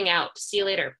bluing out. See you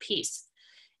later. Peace.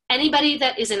 Anybody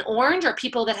that is in orange are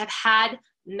people that have had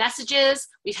messages,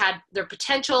 we've had their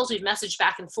potentials, we've messaged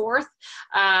back and forth,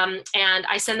 and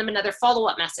I send them another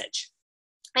follow-up message.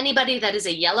 Anybody that is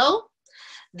a yellow,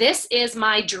 This is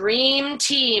my dream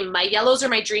team. My yellows are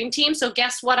my dream team. So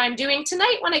guess what I'm doing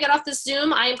tonight when I get off this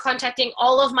Zoom? I am contacting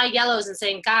all of my yellows and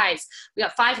saying, guys, we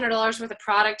got $500 worth of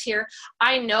product here.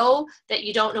 I know that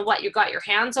you don't know what you got your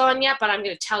hands on yet, but I'm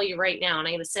going to tell you right now, and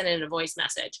I'm going to send in a voice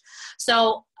message.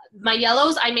 So my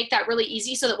yellows, I make that really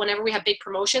easy so that whenever we have big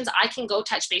promotions, I can go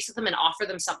touch base with them and offer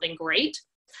them something great.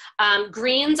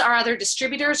 Greens are other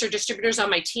distributors or distributors on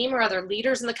my team or other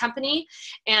leaders in the company,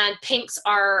 and pinks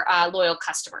are loyal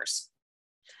customers.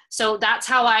 So that's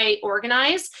how I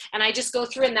organize, and I just go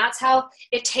through, and that's how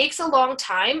it takes a long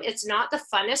time. It's not the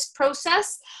funnest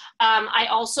process. I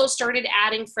also started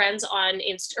adding friends on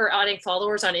or adding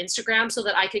followers on Instagram so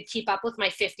that I could keep up with my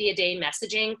 50 a day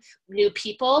messaging new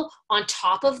people on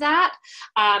top of that.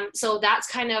 So that's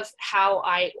kind of how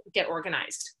I get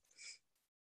organized.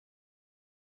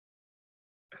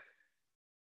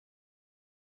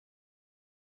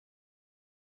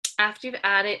 After you've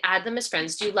add them as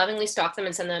friends. Do you lovingly stalk them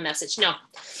and send them a message? No.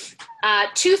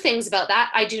 Two things about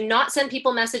that. I do not send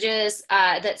people messages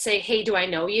that say, hey, do I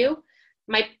know you?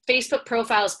 My Facebook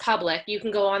profile is public. You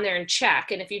can go on there and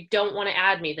check. And if you don't want to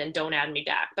add me, then don't add me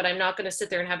back. But I'm not going to sit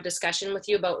there and have a discussion with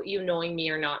you about you knowing me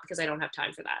or not, because I don't have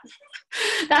time for that.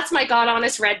 That's my God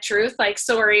honest red truth. Like,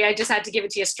 sorry, I just had to give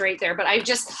it to you straight there. But I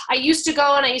used to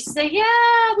go and I used to say,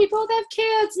 yeah, we both have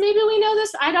kids. Maybe we know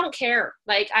this. I don't care.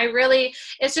 Like,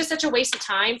 it's just such a waste of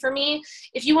time for me.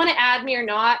 If you want to add me or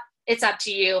not, it's up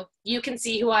to you. You can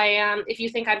see who I am. If you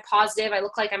think I'm positive, I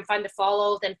look like I'm fun to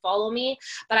follow, then follow me.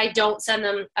 But I don't send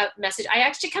them a message. I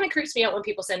actually kind of creeps me out when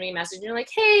people send me a message and you're like,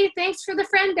 hey, thanks for the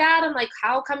friend, Dad. I'm like,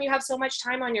 how come you have so much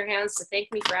time on your hands to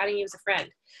thank me for adding you as a friend?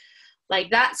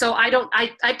 Like that. So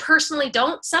I personally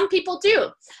don't. Some people do.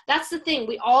 That's the thing.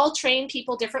 We all train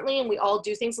people differently and we all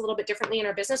do things a little bit differently in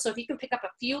our business. So if you can pick up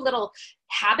a few little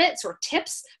habits or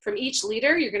tips from each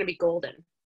leader, you're going to be golden.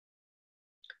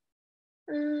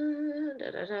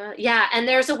 Yeah, and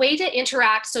there's a way to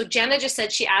interact. So Jenna just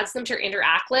said she adds them to her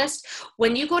interact list.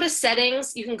 When you go to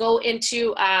settings, you can go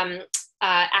into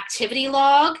activity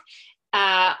log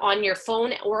on your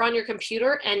phone or on your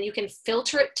computer, and you can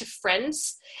filter it to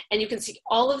friends, and you can see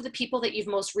all of the people that you've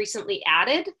most recently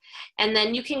added, and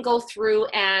then you can go through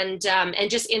and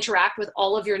just interact with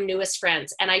all of your newest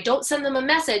friends. And I don't send them a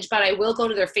message, but I will go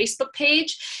to their Facebook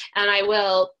page and I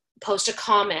will post a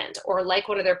comment or like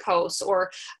one of their posts or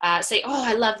say, oh,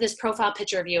 I love this profile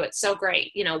picture of you. It's so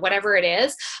great, you know, whatever it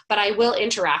is, but I will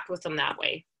interact with them that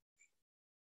way.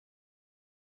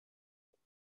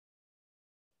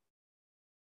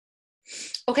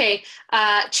 Okay,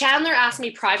 Chandler asked me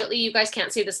privately, you guys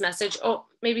can't see this message. Oh,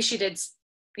 maybe she did.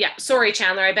 Yeah, sorry,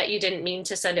 Chandler. I bet you didn't mean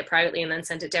to send it privately and then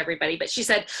send it to everybody. But she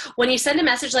said, when you send a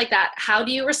message like that, how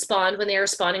do you respond when they're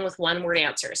responding with one-word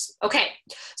answers? Okay,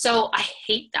 so I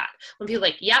hate that. When people are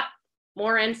like, yep,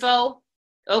 more info,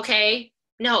 okay.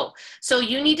 No, so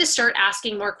you need to start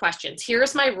asking more questions.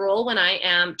 Here's my rule when I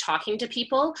am talking to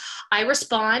people. I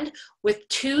respond with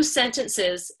 2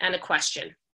 sentences and a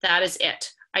question. That is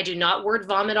it. I do not word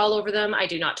vomit all over them. I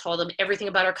do not tell them everything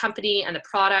about our company and the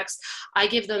products. I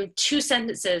give them 2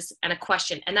 sentences and a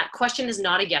question. And that question is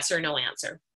not a yes or no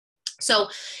answer. So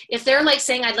if they're like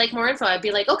saying, I'd like more info, I'd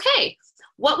be like, okay,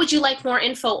 what would you like more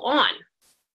info on?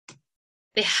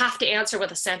 They have to answer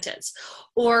with a sentence.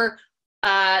 Or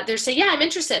they're saying, yeah, I'm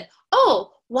interested.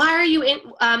 Oh, why are you in,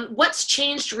 what's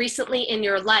changed recently in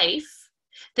your life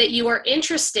that you are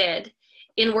interested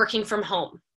in working from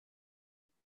home?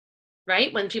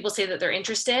 Right? When people say that they're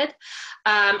interested,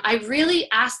 I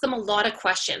really ask them a lot of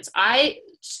questions. I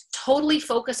totally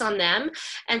focus on them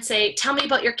and say, tell me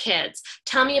about your kids.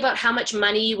 Tell me about how much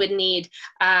money you would need,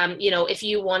 you know, if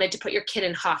you wanted to put your kid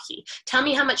in hockey. Tell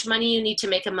me how much money you need to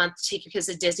make a month to take your kids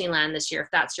to Disneyland this year, if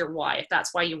that's your why, if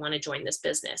that's why you want to join this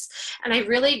business. And I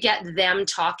really get them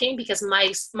talking because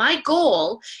my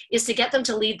goal is to get them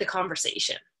to lead the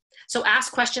conversation. So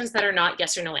ask questions that are not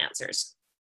yes or no answers.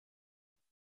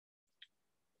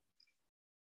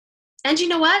 And you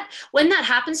know what? When that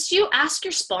happens to you, ask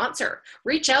your sponsor.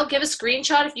 Reach out, give a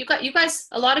screenshot. If you guys,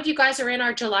 a lot of you guys are in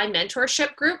our July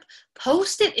mentorship group,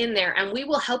 post it in there and we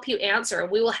will help you answer.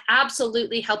 We will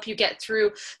absolutely help you get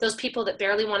through those people that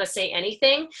barely want to say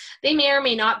anything. They may or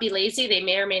may not be lazy. They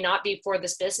may or may not be for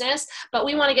this business, but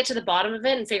we want to get to the bottom of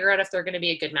it and figure out if they're going to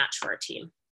be a good match for our team.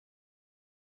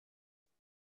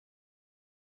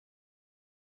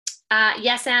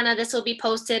 Yes, Anna, this will be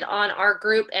posted on our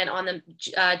group and on the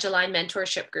July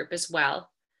mentorship group as well.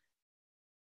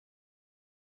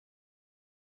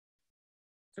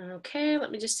 Okay,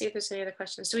 let me just see if there's any other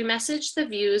questions. Do we message the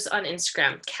views on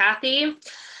Instagram? Kathy,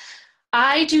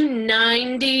 I do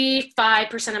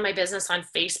 95% of my business on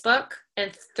Facebook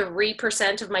and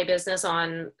 3% of my business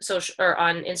on social or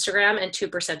on Instagram and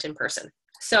 2% in person.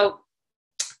 So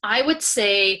I would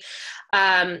say,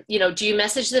 do you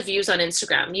message the views on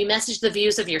Instagram? You message the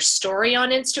views of your story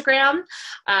on Instagram.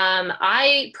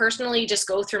 I personally just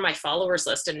go through my followers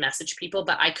list and message people,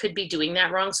 but I could be doing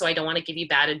that wrong, so I don't want to give you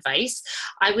bad advice.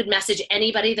 I would message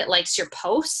anybody that likes your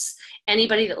posts,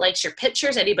 anybody that likes your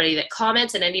pictures, anybody that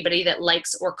comments, and anybody that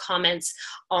likes or comments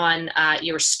on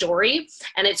your story.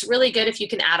 And it's really good if you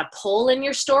can add a poll in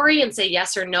your story and say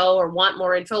yes or no, or want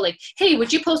more info. Like, hey,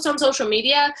 would you post on social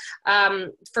media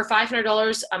for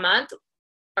 $500 a month?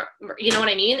 Or, you know what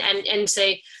I mean? And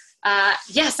say,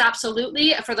 yes,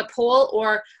 absolutely for the poll,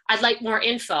 or I'd like more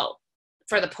info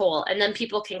for the poll. And then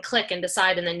people can click and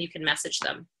decide, and then you can message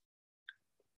them.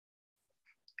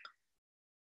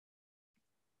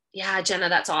 Yeah, Jenna,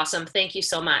 that's awesome. Thank you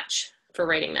so much for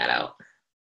writing that out.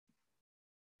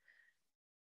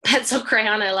 Pencil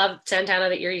crayon. I love, Santana,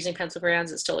 that you're using pencil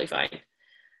crayons. It's totally fine. I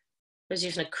was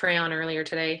using a crayon earlier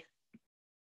today.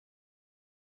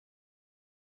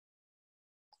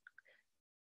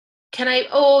 Can I,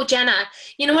 oh, Jenna,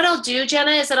 you know what I'll do,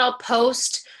 Jenna, is that I'll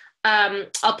post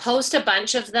a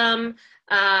bunch of them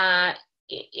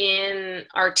in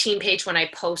our team page when I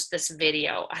post this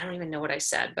video. I don't even know what I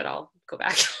said, but I'll go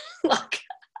back and look.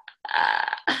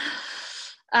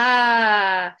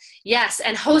 Yes,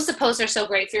 and host the posts are so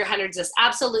great for your hundreds lists.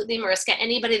 Absolutely, Mariska.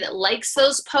 Anybody that likes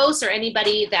those posts or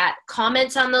anybody that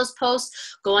comments on those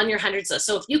posts, go on your hundreds list.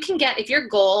 So if you can get, if your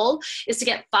goal is to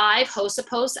get 5 host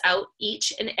posts out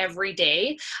each and every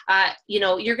day,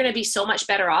 you're going to be so much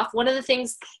better off. One of the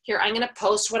things here, I'm going to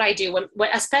post what I do,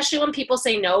 especially when people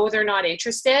say no, they're not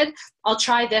interested. I'll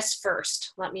try this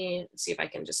first. Let me see if I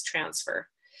can just transfer.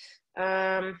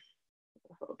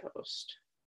 Post.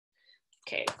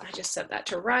 Okay, I just said that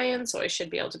to Ryan, so I should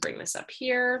be able to bring this up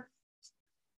here.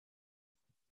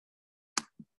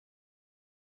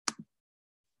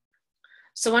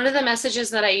 So one of the messages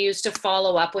that I use to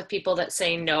follow up with people that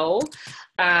say no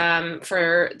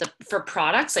for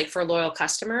products, like for a loyal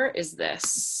customer, is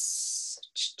this.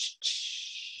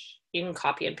 You can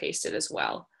copy and paste it as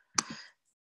well.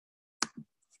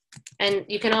 And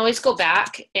you can always go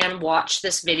back and watch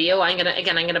this video. I'm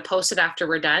gonna post it after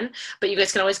we're done, but you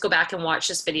guys can always go back and watch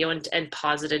this video and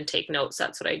pause it and take notes.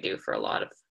 That's what I do for a lot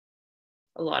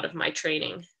of my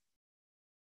training.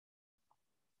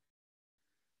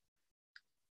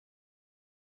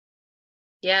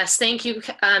 Yes, thank you,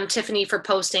 Tiffany, for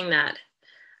posting that.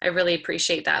 I really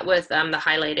appreciate that with the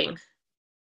highlighting.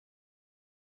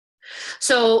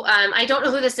 So I don't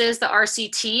know who this is, the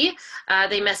RCT.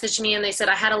 They messaged me and they said,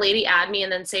 I had a lady add me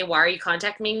and then say, why are you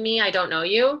contacting me? I don't know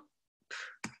you.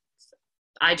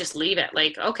 I just leave it.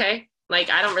 Like, okay, like,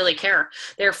 I don't really care.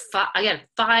 There are, again,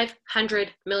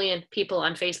 500 million people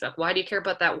on Facebook. Why do you care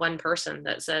about that one person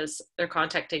that says they're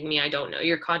contacting me? I don't know.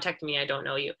 You're contacting me. I don't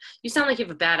know you. You sound like you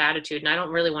have a bad attitude, and I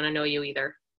don't really want to know you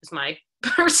either, is my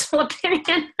personal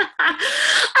opinion.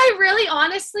 I really,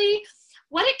 honestly,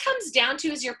 what it comes down to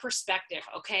is your perspective,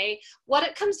 okay? What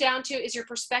it comes down to is your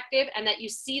perspective, and that you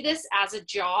see this as a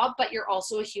job, but you're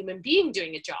also a human being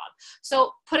doing a job.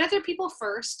 So put other people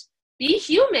first, be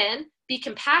human, be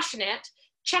compassionate,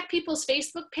 check people's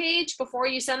Facebook page before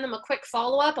you send them a quick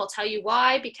follow-up. I'll tell you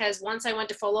why, because once I went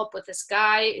to follow up with this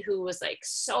guy who was like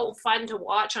so fun to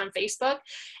watch on Facebook,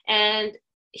 and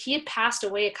he had passed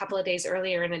away a couple of days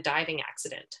earlier in a diving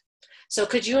accident. So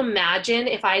could you imagine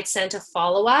if I had sent a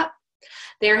follow-up?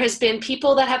 There has been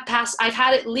people that have passed. I've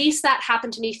had at least that happen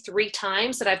to me 3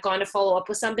 times, that I've gone to follow up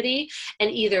with somebody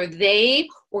and either they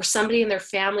or somebody in their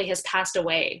family has passed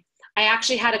away. I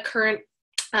actually had a current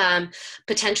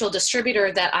potential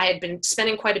distributor that I had been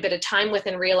spending quite a bit of time with,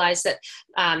 and realized that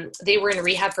they were in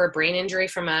rehab for a brain injury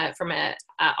from a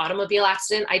automobile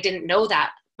accident. I didn't know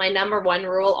that. My number 1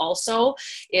 rule also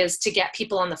is to get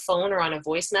people on the phone or on a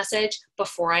voice message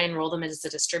before I enroll them as a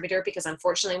distributor, because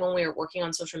unfortunately when we are working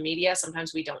on social media,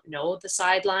 sometimes we don't know the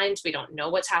sidelines, we don't know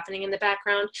what's happening in the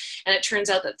background. And it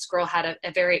turns out that this girl had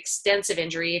a very extensive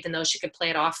injury, even though she could play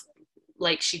it off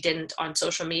like she didn't on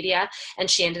social media, and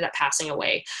she ended up passing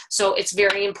away. So it's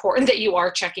very important that you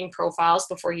are checking profiles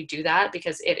before you do that,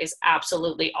 because it is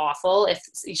absolutely awful if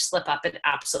you slip up and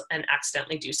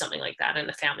accidentally do something like that and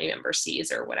a family member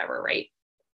sees or whatever, right?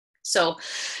 So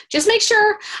just make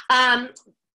sure,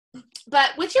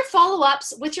 but with your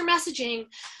follow-ups, with your messaging,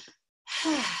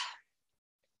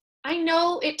 I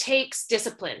know it takes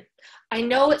discipline. I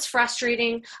know it's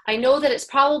frustrating. I know that it's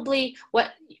probably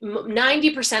what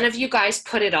 90% of you guys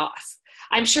put it off.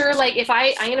 I'm sure, like, if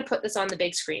I'm going to put this on the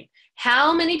big screen.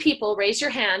 How many people, raise your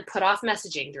hand, put off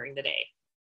messaging during the day?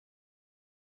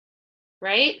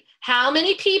 Right? How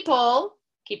many people,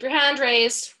 keep your hand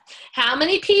raised, how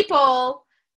many people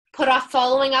put off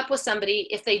following up with somebody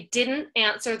if they didn't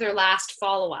answer their last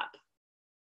follow-up?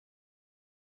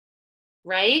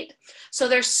 Right? So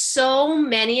there's so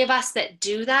many of us that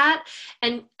do that.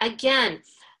 And again,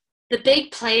 the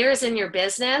big players in your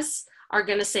business are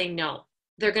going to say no.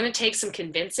 They're going to take some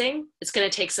convincing. It's going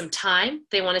to take some time.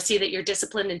 They want to see that you're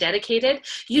disciplined and dedicated.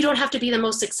 You don't have to be the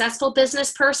most successful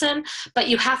business person, but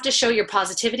you have to show your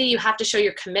positivity. You have to show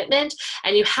your commitment,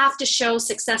 and you have to show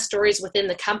success stories within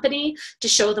the company to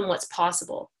show them what's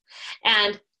possible.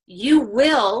 And you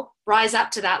will rise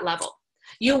up to that level.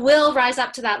 You will rise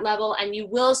up to that level, and you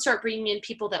will start bringing in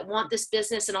people that want this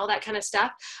business and all that kind of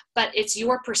stuff. But it's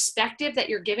your perspective that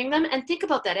you're giving them. And think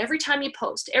about that every time you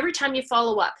post, every time you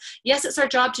follow up. Yes, it's our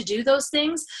job to do those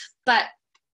things, but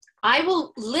I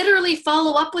will literally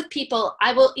follow up with people.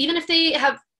 I will, even if they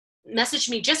have messaged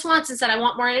me just once and said, I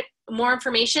want more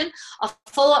information, I'll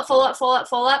follow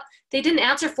up. They didn't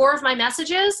answer 4 of my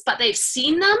messages, but they've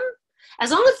seen them.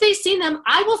 As long as they've seen them,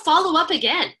 I will follow up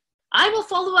again. I will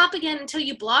follow up again until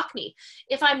you block me.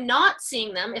 If I'm not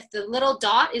seeing them, if the little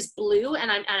dot is blue and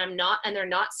they're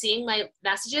not seeing my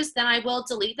messages, then I will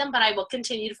delete them, but I will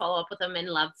continue to follow up with them and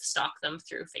love stalk them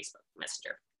through Facebook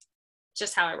Messenger.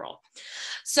 Just how I roll.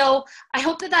 So I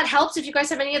hope that helps. If you guys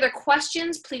have any other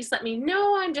questions, please let me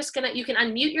know. I'm just gonna, you can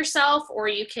unmute yourself, or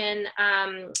you can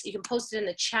post it in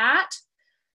the chat.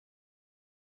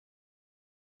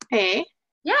 Hey.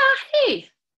 Yeah, hey.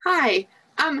 Hi.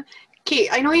 Kate,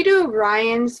 I know you do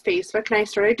Ryan's Facebook, and I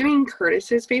started doing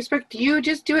Curtis's Facebook. Do you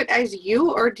just do it as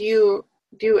you, or do you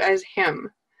do as him?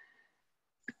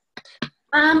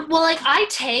 Well, like I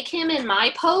tag him in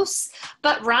my posts,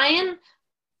 but Ryan,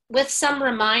 with some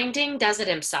reminding, does it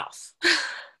himself.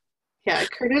 Yeah,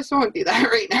 Curtis won't do that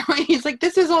right now. He's like,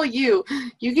 this is all you.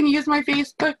 You can use my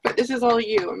Facebook, but this is all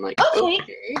you. I'm like, okay.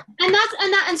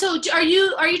 And so are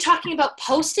you talking about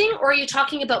posting, or are you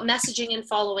talking about messaging and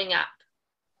following up?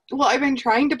 Well, I've been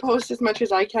trying to post as much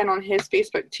as I can on his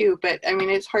Facebook too, but I mean,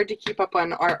 it's hard to keep up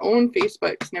on our own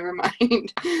Facebooks, never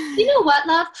mind. You know what,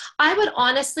 love? I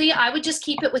would just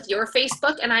keep it with your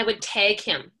Facebook, and I would tag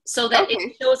him so that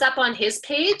it shows up on his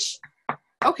page.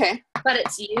 Okay. But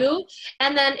it's you.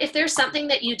 And then if there's something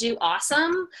that you do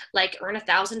awesome, like earn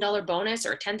 $1,000 bonus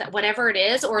or whatever it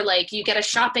is, or like you get a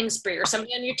shopping spree, or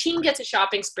somebody on your team gets a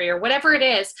shopping spree, or whatever it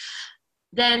is,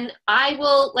 then I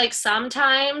will, like,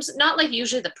 sometimes, not like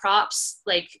usually the props,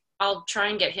 like I'll try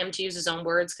and get him to use his own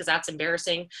words because that's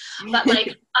embarrassing. But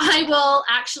like I will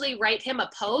actually write him a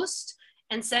post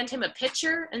and send him a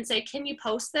picture and say, can you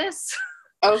post this?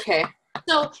 Okay.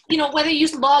 So, whether you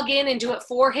log in and do it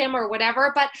for him or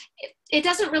whatever, but it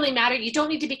doesn't really matter. You don't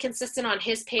need to be consistent on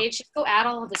his page. Just go add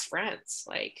all of his friends.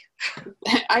 Like,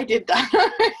 I did that.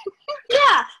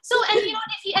 Yeah. So,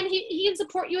 and he can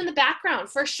support you in the background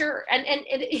for sure. And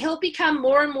he'll become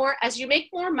more and more, as you make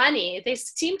more money, they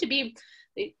tend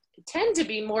to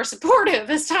be more supportive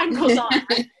as time goes on.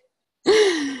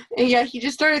 Yeah, he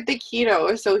just started the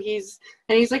keto. So he's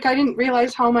like, I didn't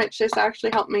realize how much this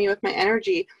actually helped me with my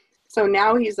energy. So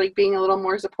now he's like being a little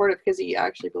more supportive because he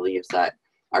actually believes that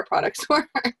our products work.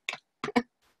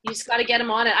 You just got to get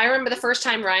him on it. I remember the first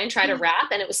time Ryan tried a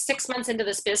wrap, and it was 6 months into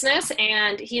this business,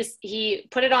 and he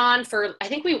put it on for, I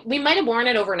think we might have worn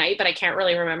it overnight, but I can't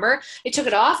really remember. He took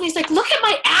it off, and he's like, look at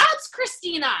my abs,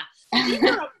 Christina. These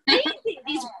are amazing.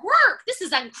 These work. This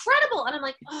is incredible. And I'm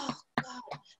like, oh,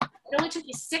 God. It only took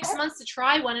you 6 months to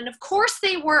try one, and of course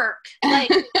they work.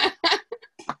 Like,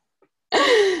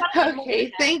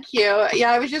 okay, thank you.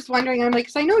 Yeah, I was just wondering. I'm like,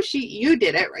 because I know you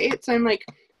did it, right? So I'm like,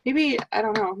 maybe, I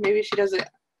don't know, maybe she does it.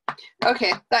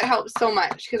 Okay, that helps so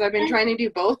much because I've been trying to do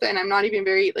both, and I'm not even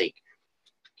very, like,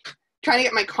 trying to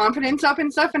get my confidence up and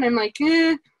stuff, and I'm like,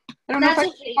 I don't know if I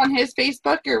can keep on his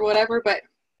Facebook or whatever, but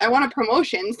I want a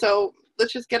promotion, so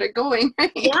let's just get it going.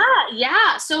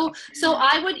 Yeah. So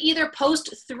I would either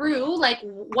post through, like,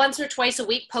 once or twice a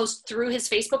week, post through his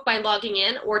Facebook by logging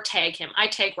in, or tag him. I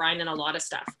tag Ryan in a lot of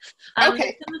stuff.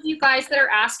 Okay. Some of you guys that are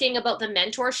asking about the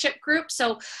mentorship group.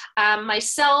 So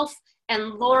myself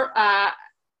and Laura,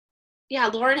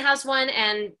 Lauren has one,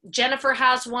 and Jennifer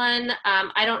has one.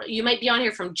 You might be on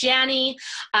here from Janny.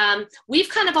 We've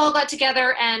kind of all got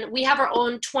together, and we have our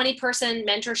own 20-person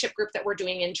mentorship group that we're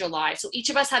doing in July. So each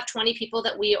of us have 20 people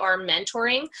that we are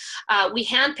mentoring. We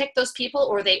handpicked those people,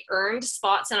 or they earned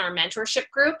spots in our mentorship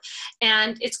group,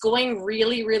 and it's going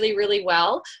really, really, really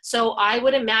well. So I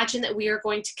would imagine that we are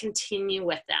going to continue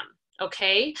with them.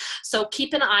 Okay, so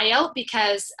keep an eye out,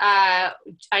 because I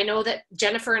know that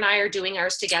Jennifer and I are doing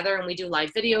ours together, and we do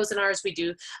live videos in ours. We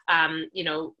do, you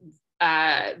know,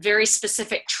 very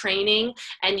specific training,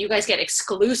 and you guys get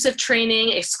exclusive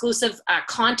training, exclusive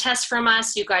contests from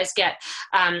us. You guys get,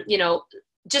 you know,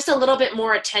 just a little bit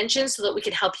more attention so that we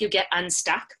can help you get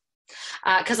unstuck.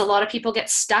 Because a lot of people get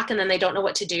stuck and then they don't know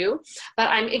what to do. But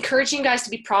I'm encouraging you guys to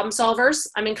be problem solvers.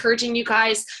 I'm encouraging you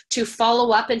guys to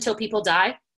follow up until people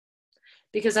die,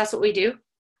 because that's what we do.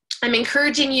 I'm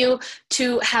encouraging you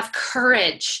to have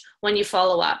courage when you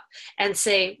follow up and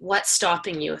say, what's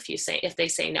stopping you if they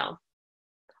say no?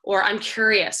 Or I'm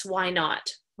curious, why not?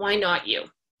 Why not you?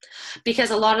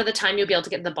 Because a lot of the time you'll be able to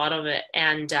get to the bottom of it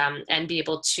and be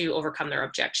able to overcome their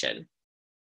objection.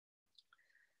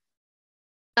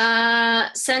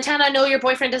 Santana, no, your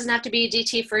boyfriend doesn't have to be a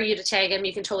DT for you to tag him.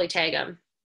 You can totally tag him.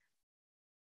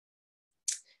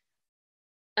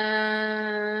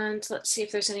 And let's see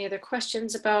if there's any other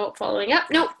questions about following up.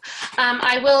 Nope.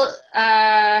 I will,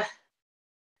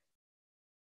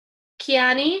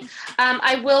 Kiani,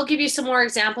 I will give you some more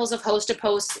examples of host to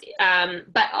post,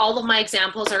 but all of my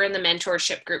examples are in the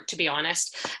mentorship group, to be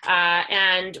honest.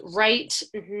 And right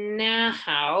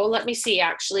now, let me see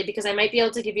actually, because I might be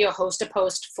able to give you a host to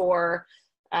post for,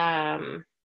 I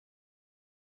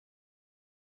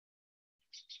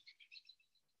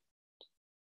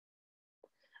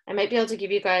might be able to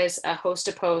give you guys a host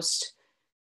to post.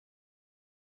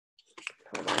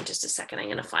 Hold on just a second, I'm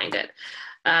gonna find it.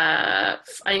 I'm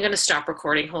gonna stop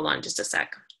recording, hold on just a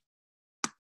sec.